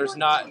right now, there's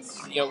not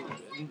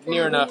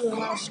near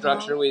enough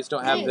structure. We just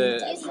don't have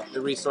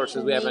the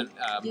resources. We haven't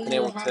been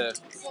able to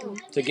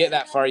get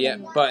that far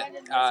yet. But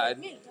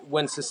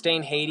when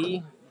Sustain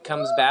Haiti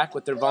comes back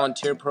with their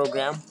volunteer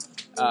program,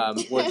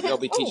 where they'll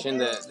be teaching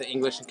the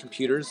English and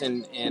computers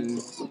in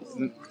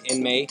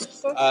May.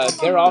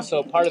 They're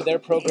also, part of their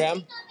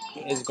program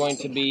is going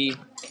to be,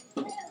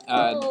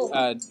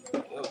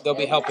 they'll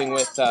be helping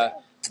with a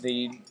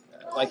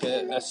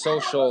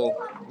social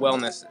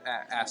wellness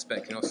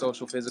aspect,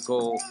 social,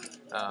 physical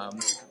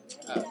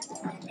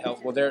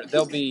health. Well,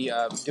 they'll be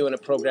doing a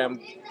program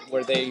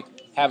where they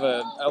have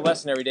a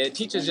lesson every day. It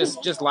teaches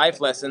just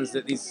life lessons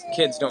that these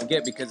kids don't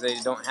get because they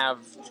don't have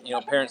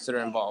parents that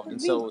are involved.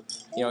 And so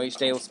each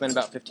day we'll spend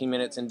about 15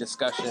 minutes in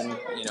discussion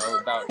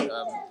about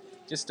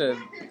just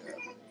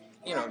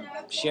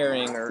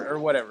sharing or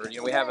whatever.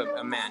 We have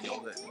a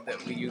manual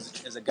that we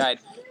use as a guide.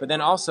 But then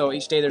also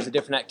each day there's a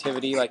different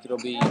activity. Like it'll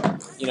be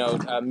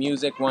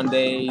music one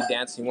day,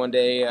 dancing one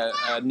day,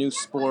 a new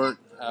sport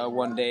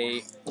one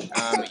day.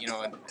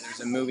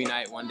 There's a movie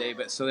night one day.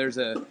 But so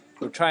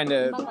we're trying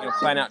to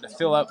plan out to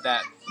fill up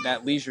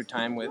that leisure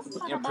time with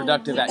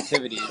productive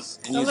activities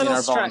and using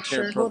our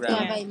volunteer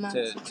program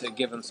to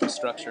give them some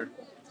structure.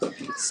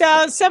 So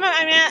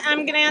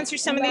I'm going to answer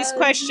some of these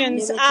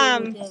questions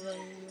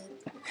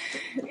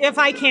if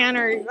I can,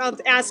 or I'll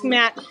ask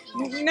Matt.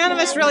 None of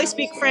us really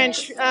speak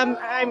French.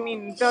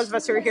 Those of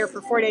us who are here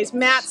for 4 days.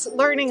 Matt's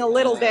learning a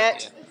little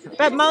bit,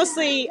 but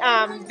mostly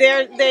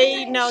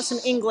they know some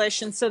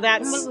English, and so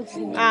that's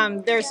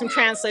there's some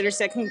translators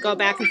that can go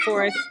back and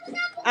forth.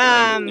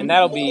 And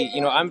that'll be,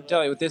 I'm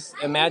telling you, with this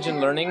Imagine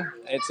Learning,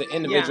 it's an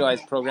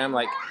individualized program.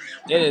 Like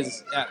it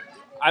is.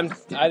 I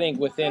think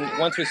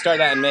once we start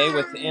that in May,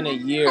 within a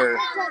year,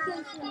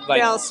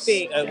 they'll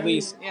speak. At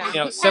least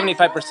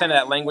 75% of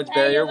that language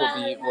barrier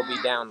will be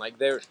down. Like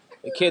the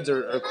kids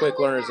are quick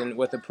learners, and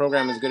with a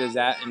program as good as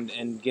that,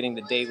 and getting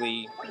the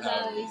daily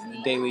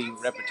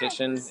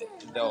repetition,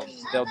 they'll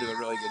do a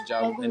really good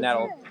job, and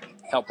that'll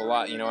help a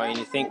lot.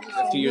 You think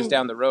a few years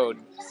down the road,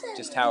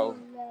 just how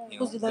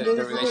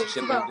the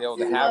relationship we'll be able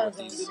to have with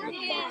these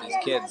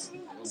kids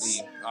will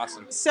be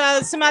awesome.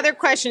 So some other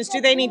questions. Do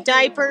they need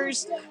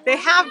diapers? They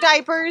have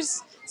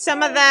diapers.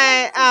 Some of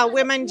the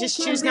women just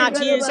choose not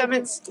to use them.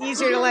 It's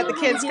easier to let the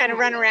kids kind of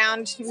run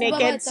around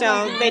naked,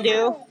 so they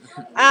do.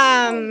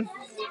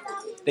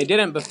 They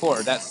didn't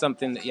before. That's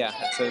something that,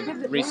 that's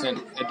a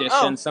recent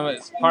addition.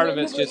 Part of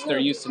it's just they're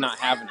used to not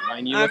having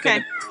them. You look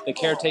at the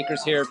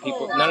caretakers here,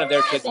 none of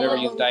their kids have ever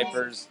used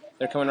diapers.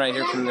 They're coming right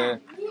here from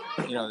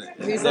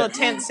these little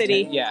tent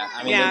city.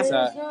 It's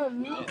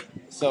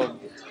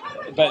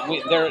but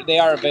they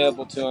are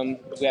available to them.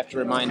 We have to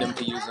remind them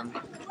to use them.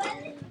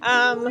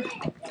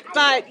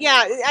 But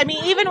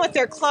even with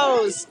their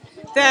clothes,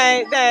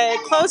 the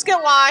clothes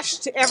get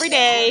washed every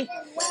day.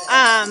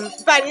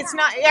 But it's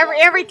not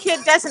every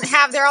kid doesn't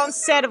have their own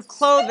set of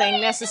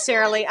clothing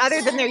necessarily,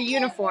 other than their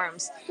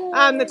uniforms.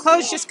 The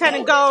clothes just kind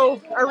of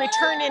go or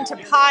return into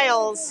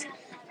piles.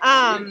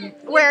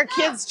 Where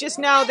kids just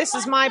know this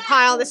is my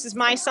pile, this is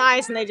my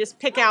size, and they just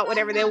pick out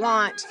whatever they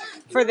want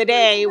for the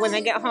day when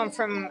they get home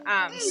from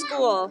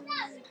school.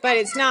 But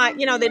it's not,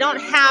 they don't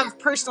have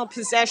personal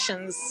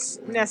possessions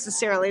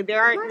necessarily.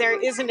 There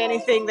isn't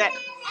anything that,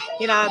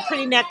 a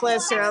pretty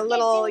necklace or a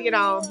little,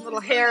 little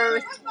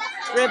hair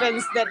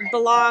ribbons that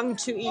belong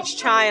to each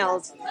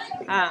child.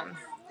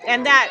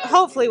 and that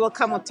hopefully will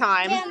come with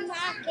time.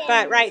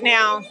 But right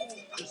now,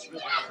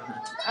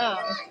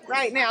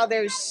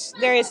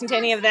 there isn't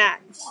any of that.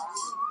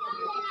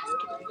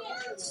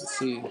 Let's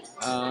see.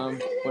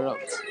 What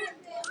else?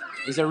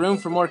 Is there room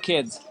for more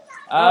kids?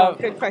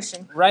 Good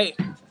question. Right.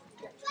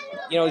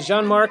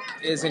 Jean-Marc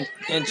is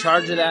in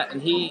charge of that,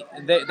 and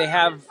they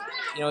have,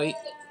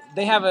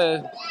 they have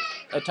a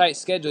tight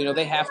schedule.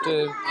 They have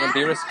to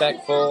be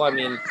respectful. I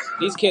mean,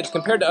 these kids,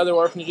 compared to other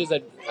orphanages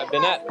I've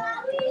been at,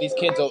 these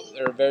kids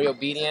are very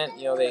obedient.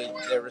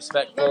 They're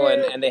respectful,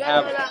 and they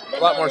have a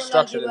lot more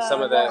structure than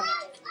some of the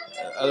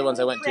other ones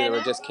I went to that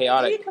were just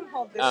chaotic.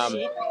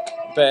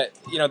 But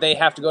they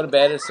have to go to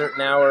bed at a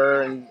certain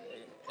hour and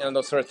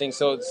those sort of things.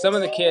 So some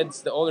of the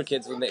kids, the older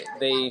kids, when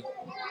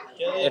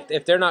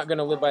if they're not going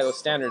to live by those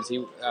standards,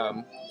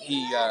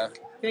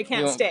 they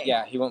can't stay.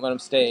 Yeah, he won't let them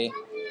stay.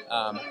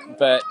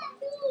 But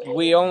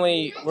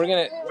we're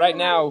gonna right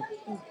now.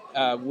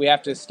 We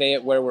have to stay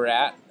at where we're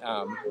at,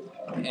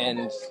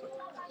 and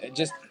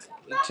just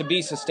to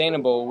be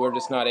sustainable, we're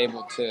just not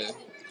able to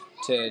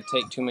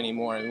take too many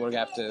more, and we're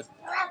gonna have to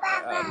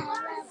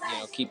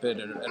keep it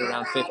at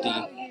around 50.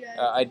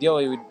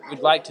 Ideally, we'd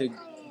like to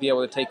be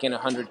able to take in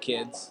 100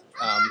 kids,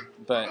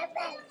 but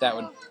that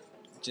would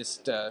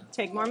just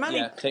take more money.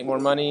 Yeah, take more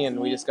money, and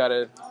we just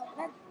gotta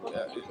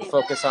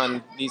focus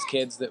on these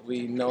kids that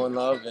we know and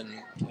love,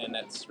 and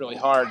that's really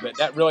hard. But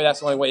that's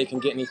the only way you can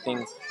get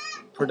anything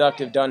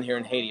productive done here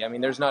in Haiti. I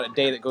mean, there's not a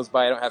day that goes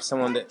by I don't have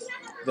someone that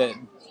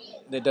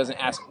doesn't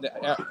ask.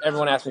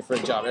 Everyone asks me for a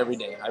job every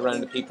day. I run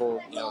into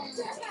people.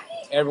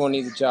 Everyone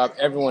needs a job.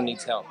 Everyone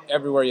needs help.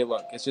 Everywhere you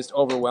look, it's just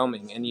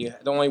overwhelming. And the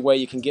only way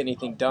you can get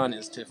anything done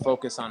is to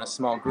focus on a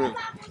small group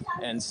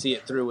and see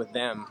it through with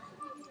them.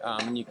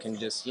 And you can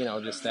just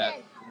that.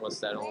 What's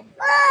that old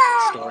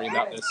story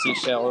about the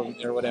seashell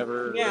or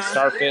whatever, the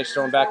starfish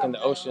thrown back in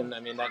the ocean? I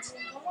mean,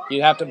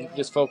 you have to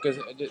just focus.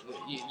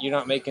 You're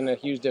not making a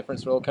huge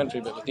difference for the whole country,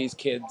 but with these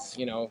kids,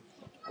 we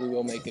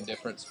will make a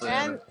difference for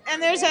them.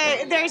 And there's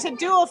a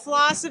dual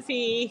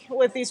philosophy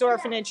with these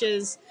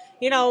orphanages,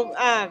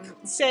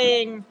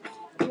 saying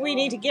we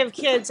need to give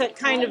kids a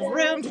kind of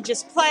room to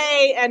just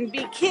play and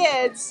be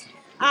kids,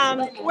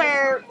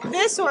 where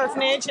this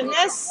orphanage and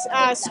this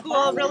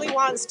school really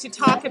wants to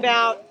talk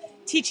about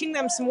teaching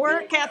them some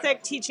work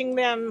ethic, teaching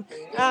them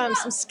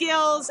some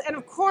skills, and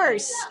of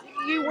course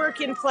you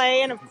work in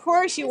play, and of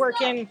course you work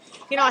in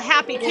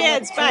happy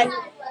kids, but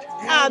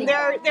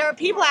there are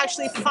people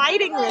actually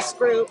fighting this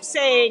group,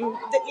 saying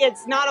that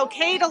it's not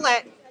okay to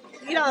let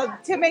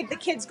to make the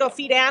kids go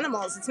feed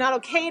animals. It's not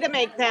okay to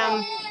make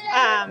them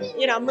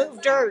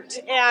move dirt,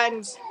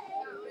 and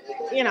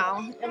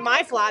and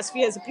my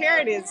philosophy as a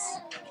parent is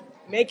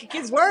make your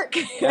kids work.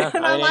 Yeah,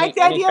 and I like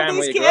the idea of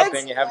these kids. Grow up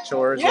in, you have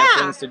chores, you have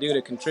things to do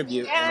to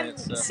contribute. And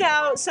I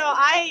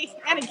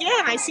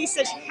see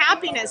such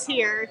happiness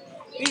here.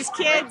 These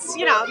kids,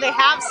 they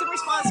have some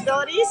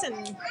responsibilities,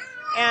 and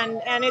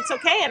it's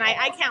okay. And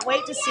I can't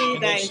wait to see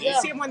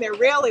them when they're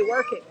really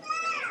working.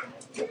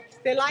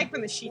 They like when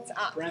the sheet's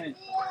up. Brennan.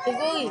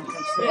 Let's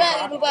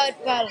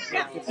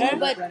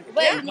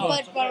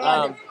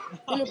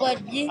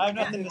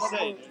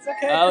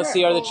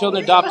see, are the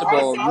children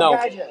adoptable? No.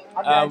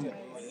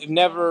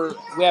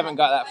 We haven't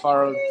got that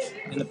far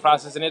in the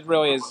process, and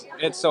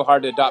it's so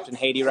hard to adopt in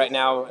Haiti right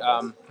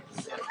now.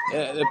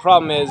 The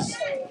problem is,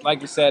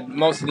 like you said,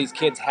 most of these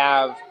kids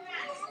have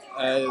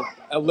a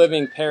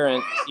living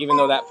parent, even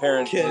though that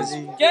parent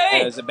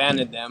has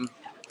abandoned them.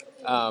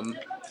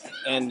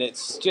 And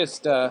it's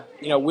just,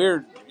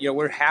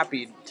 we're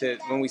happy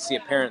when we see a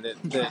parent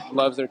that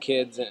loves their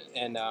kids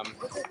and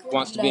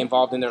wants to be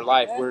involved in their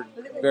life. We're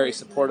very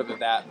supportive of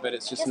that, but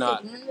it's just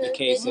not the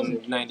case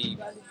in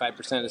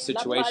 95% of the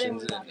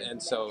situations.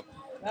 And so,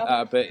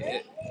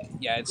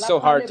 it's so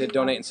hard to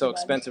donate and so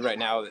expensive right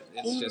now that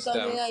it's just,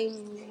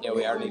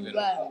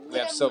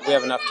 we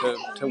have enough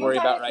to worry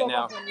about right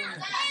now.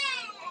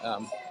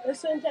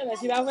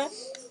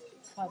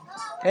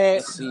 Hey,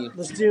 let's see.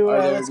 Let's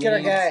get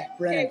our guy,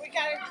 Brennan,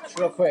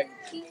 real quick.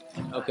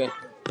 Okay.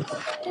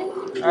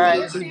 All right,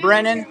 this is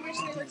Brennan.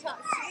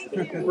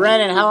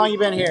 Brennan, how long you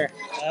been here?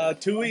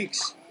 2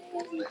 weeks.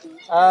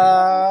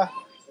 How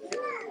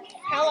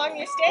long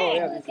you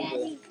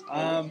staying?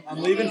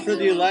 I'm leaving for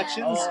the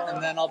elections,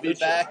 and then I'll be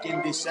back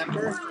in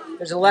December.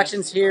 There's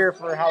elections here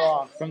for how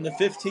long? From the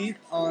 15th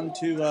on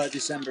to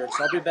December.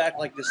 So I'll be back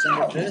like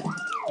December 5th.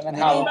 And then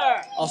how long?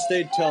 I'll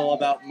stay till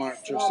about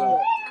March or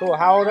so. Cool.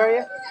 How old are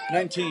you?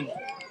 19.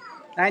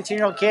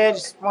 19-year-old kid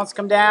just wants to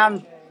come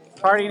down,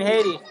 party in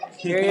Haiti.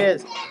 Here he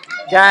is.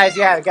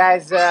 The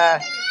guy's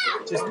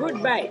just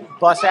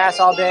bust ass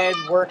all day,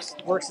 works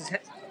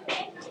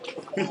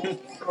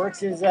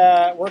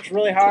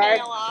really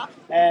hard,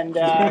 and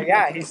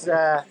he's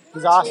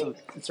awesome.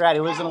 That's right.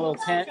 He lives in a little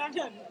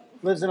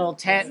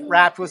tent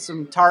wrapped with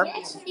some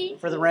tarps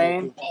for the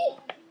rain.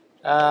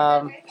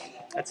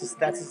 That's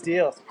his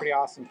deal. It's pretty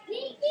awesome.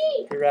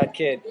 Pretty rad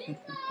kid.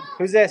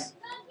 Who's this?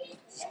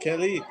 It's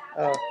Kelly.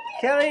 Oh,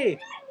 Kelly.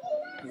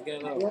 He's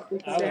got a little.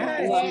 He's got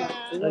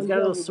a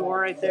little sore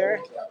right there.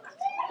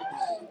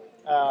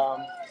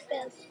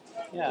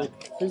 Yeah.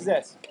 Who's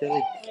this?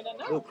 Kelly. I don't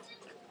know.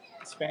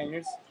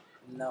 Spaniards?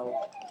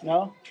 No.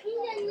 No?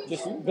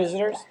 Just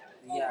visitors?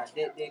 Yeah,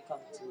 they come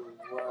to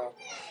work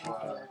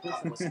for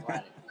compost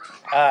water.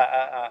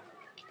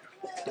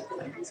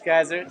 These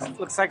guys are,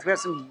 looks like we have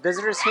some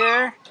visitors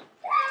here.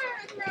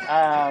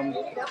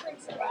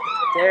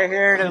 They're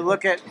here to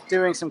look at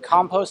doing some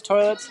compost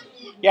toilets.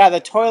 Yeah, the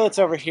toilets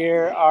over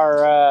here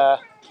are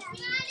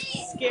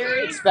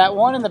Scary. it's that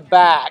one in the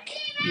back.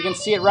 You can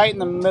see it right in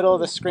the middle of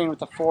the screen with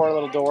the 4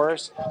 little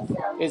doors.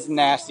 It's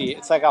nasty.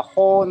 It's like a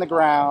hole in the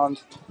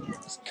ground.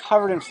 It's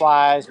covered in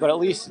flies, but at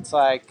least it's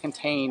like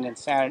contained and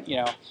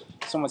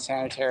somewhat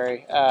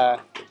sanitary.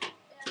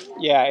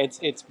 Yeah,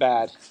 it's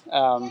bad.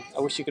 I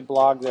wish you could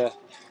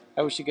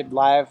I wish you could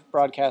live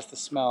broadcast the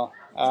smell,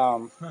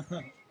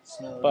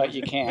 but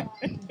you can't.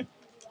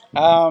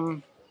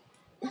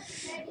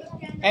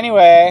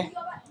 Anyway,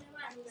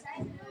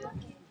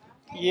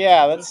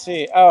 yeah, let's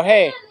see. Oh,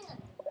 hey,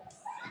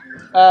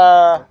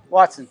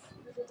 Watson,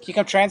 can you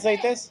come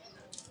translate this?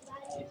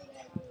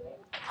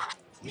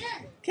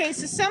 Okay,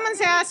 so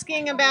someone's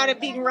asking about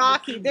it being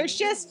rocky. There's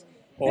just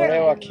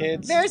Orewa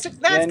kids. that's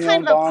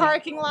kind of a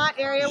parking lot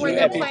area where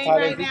they're playing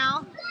right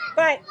now.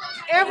 But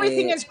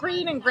everything is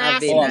green and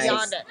grassy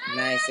beyond it.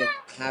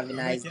 Have a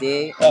nice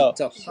day. Oh.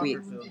 Talk quick.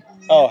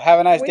 Oh, have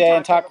a nice day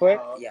and talk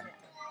quick. Yeah.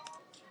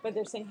 But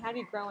they're saying, how do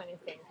you grow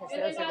anything?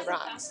 Because those are the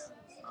rocks.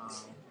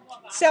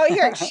 So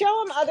here,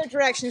 show them other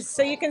directions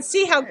so you can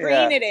see how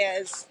green it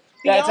is.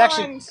 Yeah, it's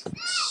actually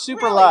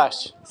super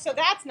lush. So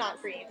that's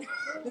not green.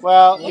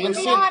 Well, you can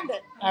see.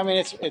 It. I mean,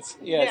 it's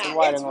wide and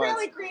wide. It's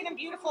really green and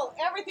beautiful.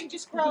 Everything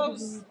just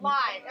grows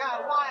wild.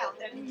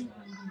 And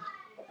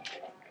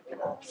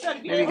so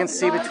maybe you can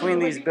see between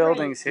these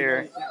buildings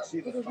here.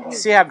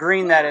 See how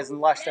green that is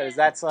and lush that is.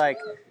 That's like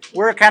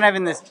we're kind of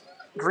in this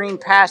green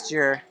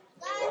pasture.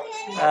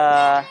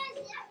 But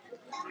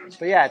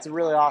yeah, it's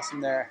really awesome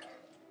there.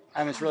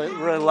 I mean, it's really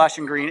lush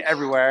and green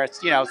everywhere. It's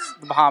it's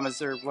the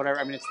Bahamas or whatever.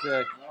 I mean, it's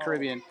the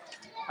Caribbean.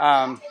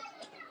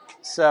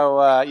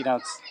 So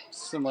it's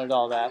similar to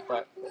all that.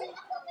 But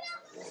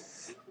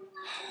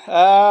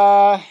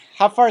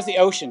how far is the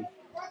ocean?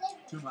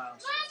 2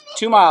 miles.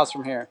 2 miles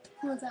from here.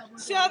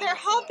 So they're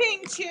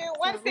hoping to,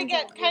 once they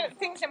get kind of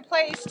things in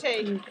place,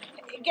 to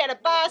get a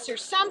bus or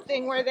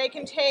something where they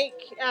can take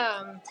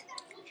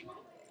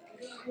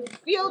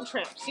field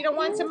trips.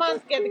 Once a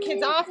month, get the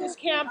kids off this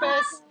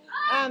campus.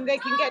 They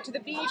can get to the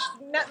beach.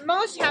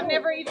 Most have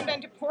never even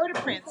been to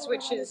Port-au-Prince,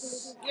 which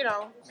is,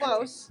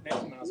 close.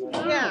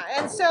 Yeah,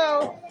 and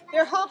so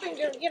they're hoping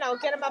to,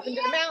 get them up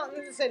into the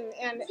mountains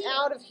and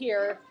out of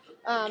here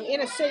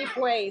in a safe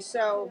way.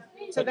 So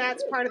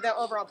that's part of the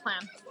overall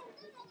plan.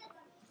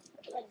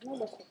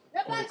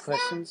 Any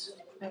questions?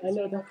 Holes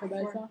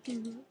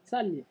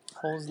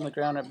in the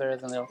ground are better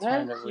than the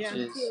alternative, which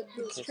is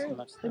it's true.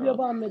 It's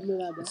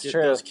Get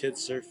true. those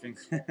kids surfing.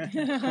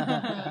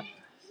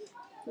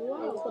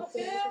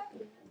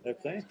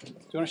 Airplane? Do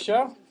you want to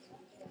show?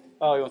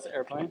 Oh, he wants the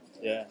airplane?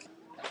 Yeah.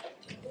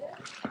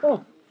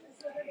 Oh.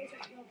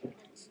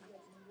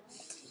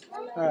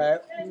 All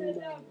right.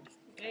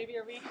 Maybe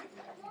are we?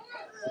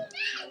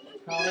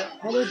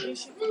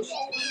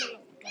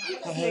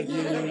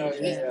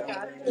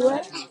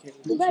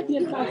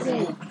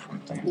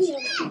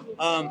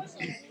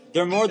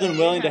 They're more than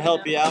willing to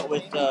help you out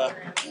with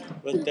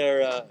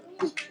their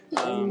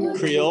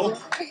Creole.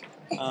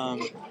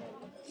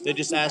 They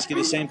just ask you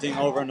the same thing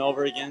over and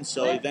over again,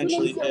 so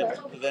eventually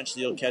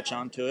you'll catch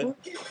on to it.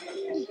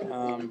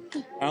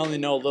 I only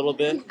know a little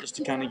bit just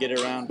to kind of get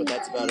around, but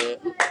that's about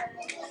it.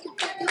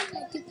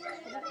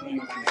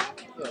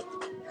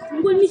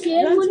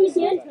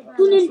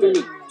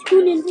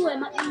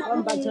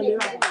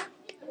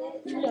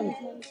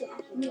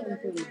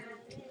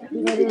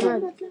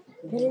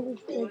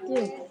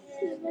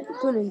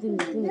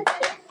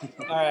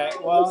 All right.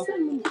 Well,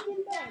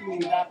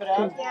 wrap it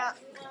up. Yeah.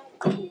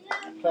 Okay.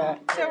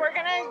 So we're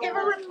going to give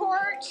a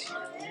report.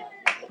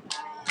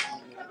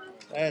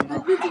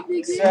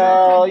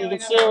 So you can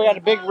see we got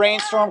a big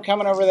rainstorm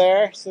coming over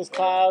there. So there's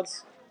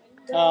clouds.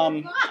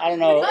 I don't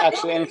know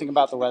actually anything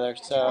about the weather,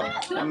 so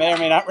it may or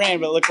may not rain,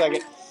 but it looks like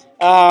it.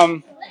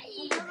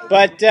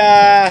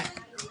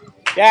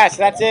 Yeah, so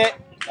that's it.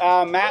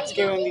 Matt's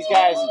giving these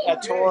guys a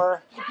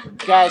tour.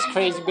 The guy's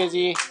crazy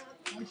busy.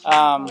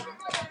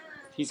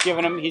 He's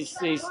giving them. He's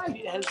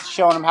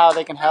showing them how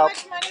they can help.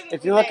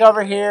 If you look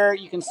over here,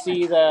 you can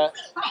see the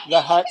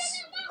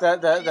huts,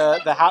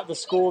 the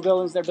school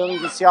buildings they're building.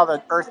 You can see all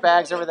the earth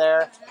bags over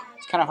there.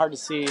 It's kind of hard to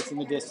see. It's in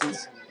the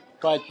distance,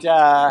 but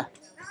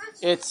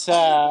it's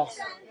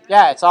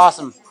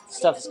awesome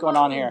stuff that's going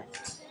on here.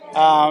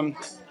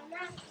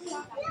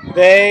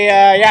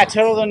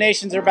 Total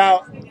donations are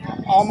about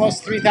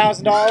almost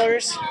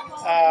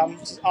 $3,000,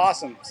 which is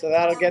awesome. So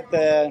that'll get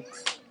the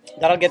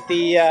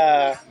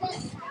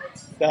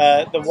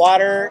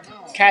water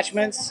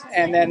catchments,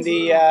 and then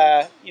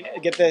get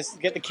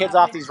the kids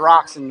off these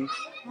rocks and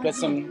get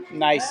some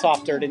nice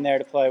soft dirt in there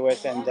to play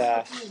with, and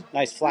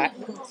nice flat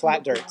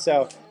dirt.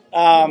 So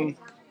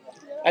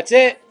that's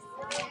it.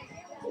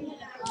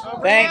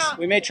 Thanks.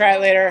 We may try it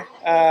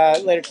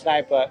later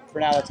tonight, but for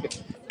now, that's good.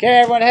 Okay,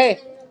 everyone. Hey,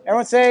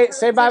 everyone, say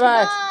bye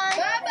bye.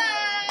 Bye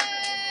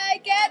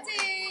bye,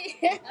 Katie.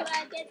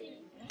 Bye, Katie.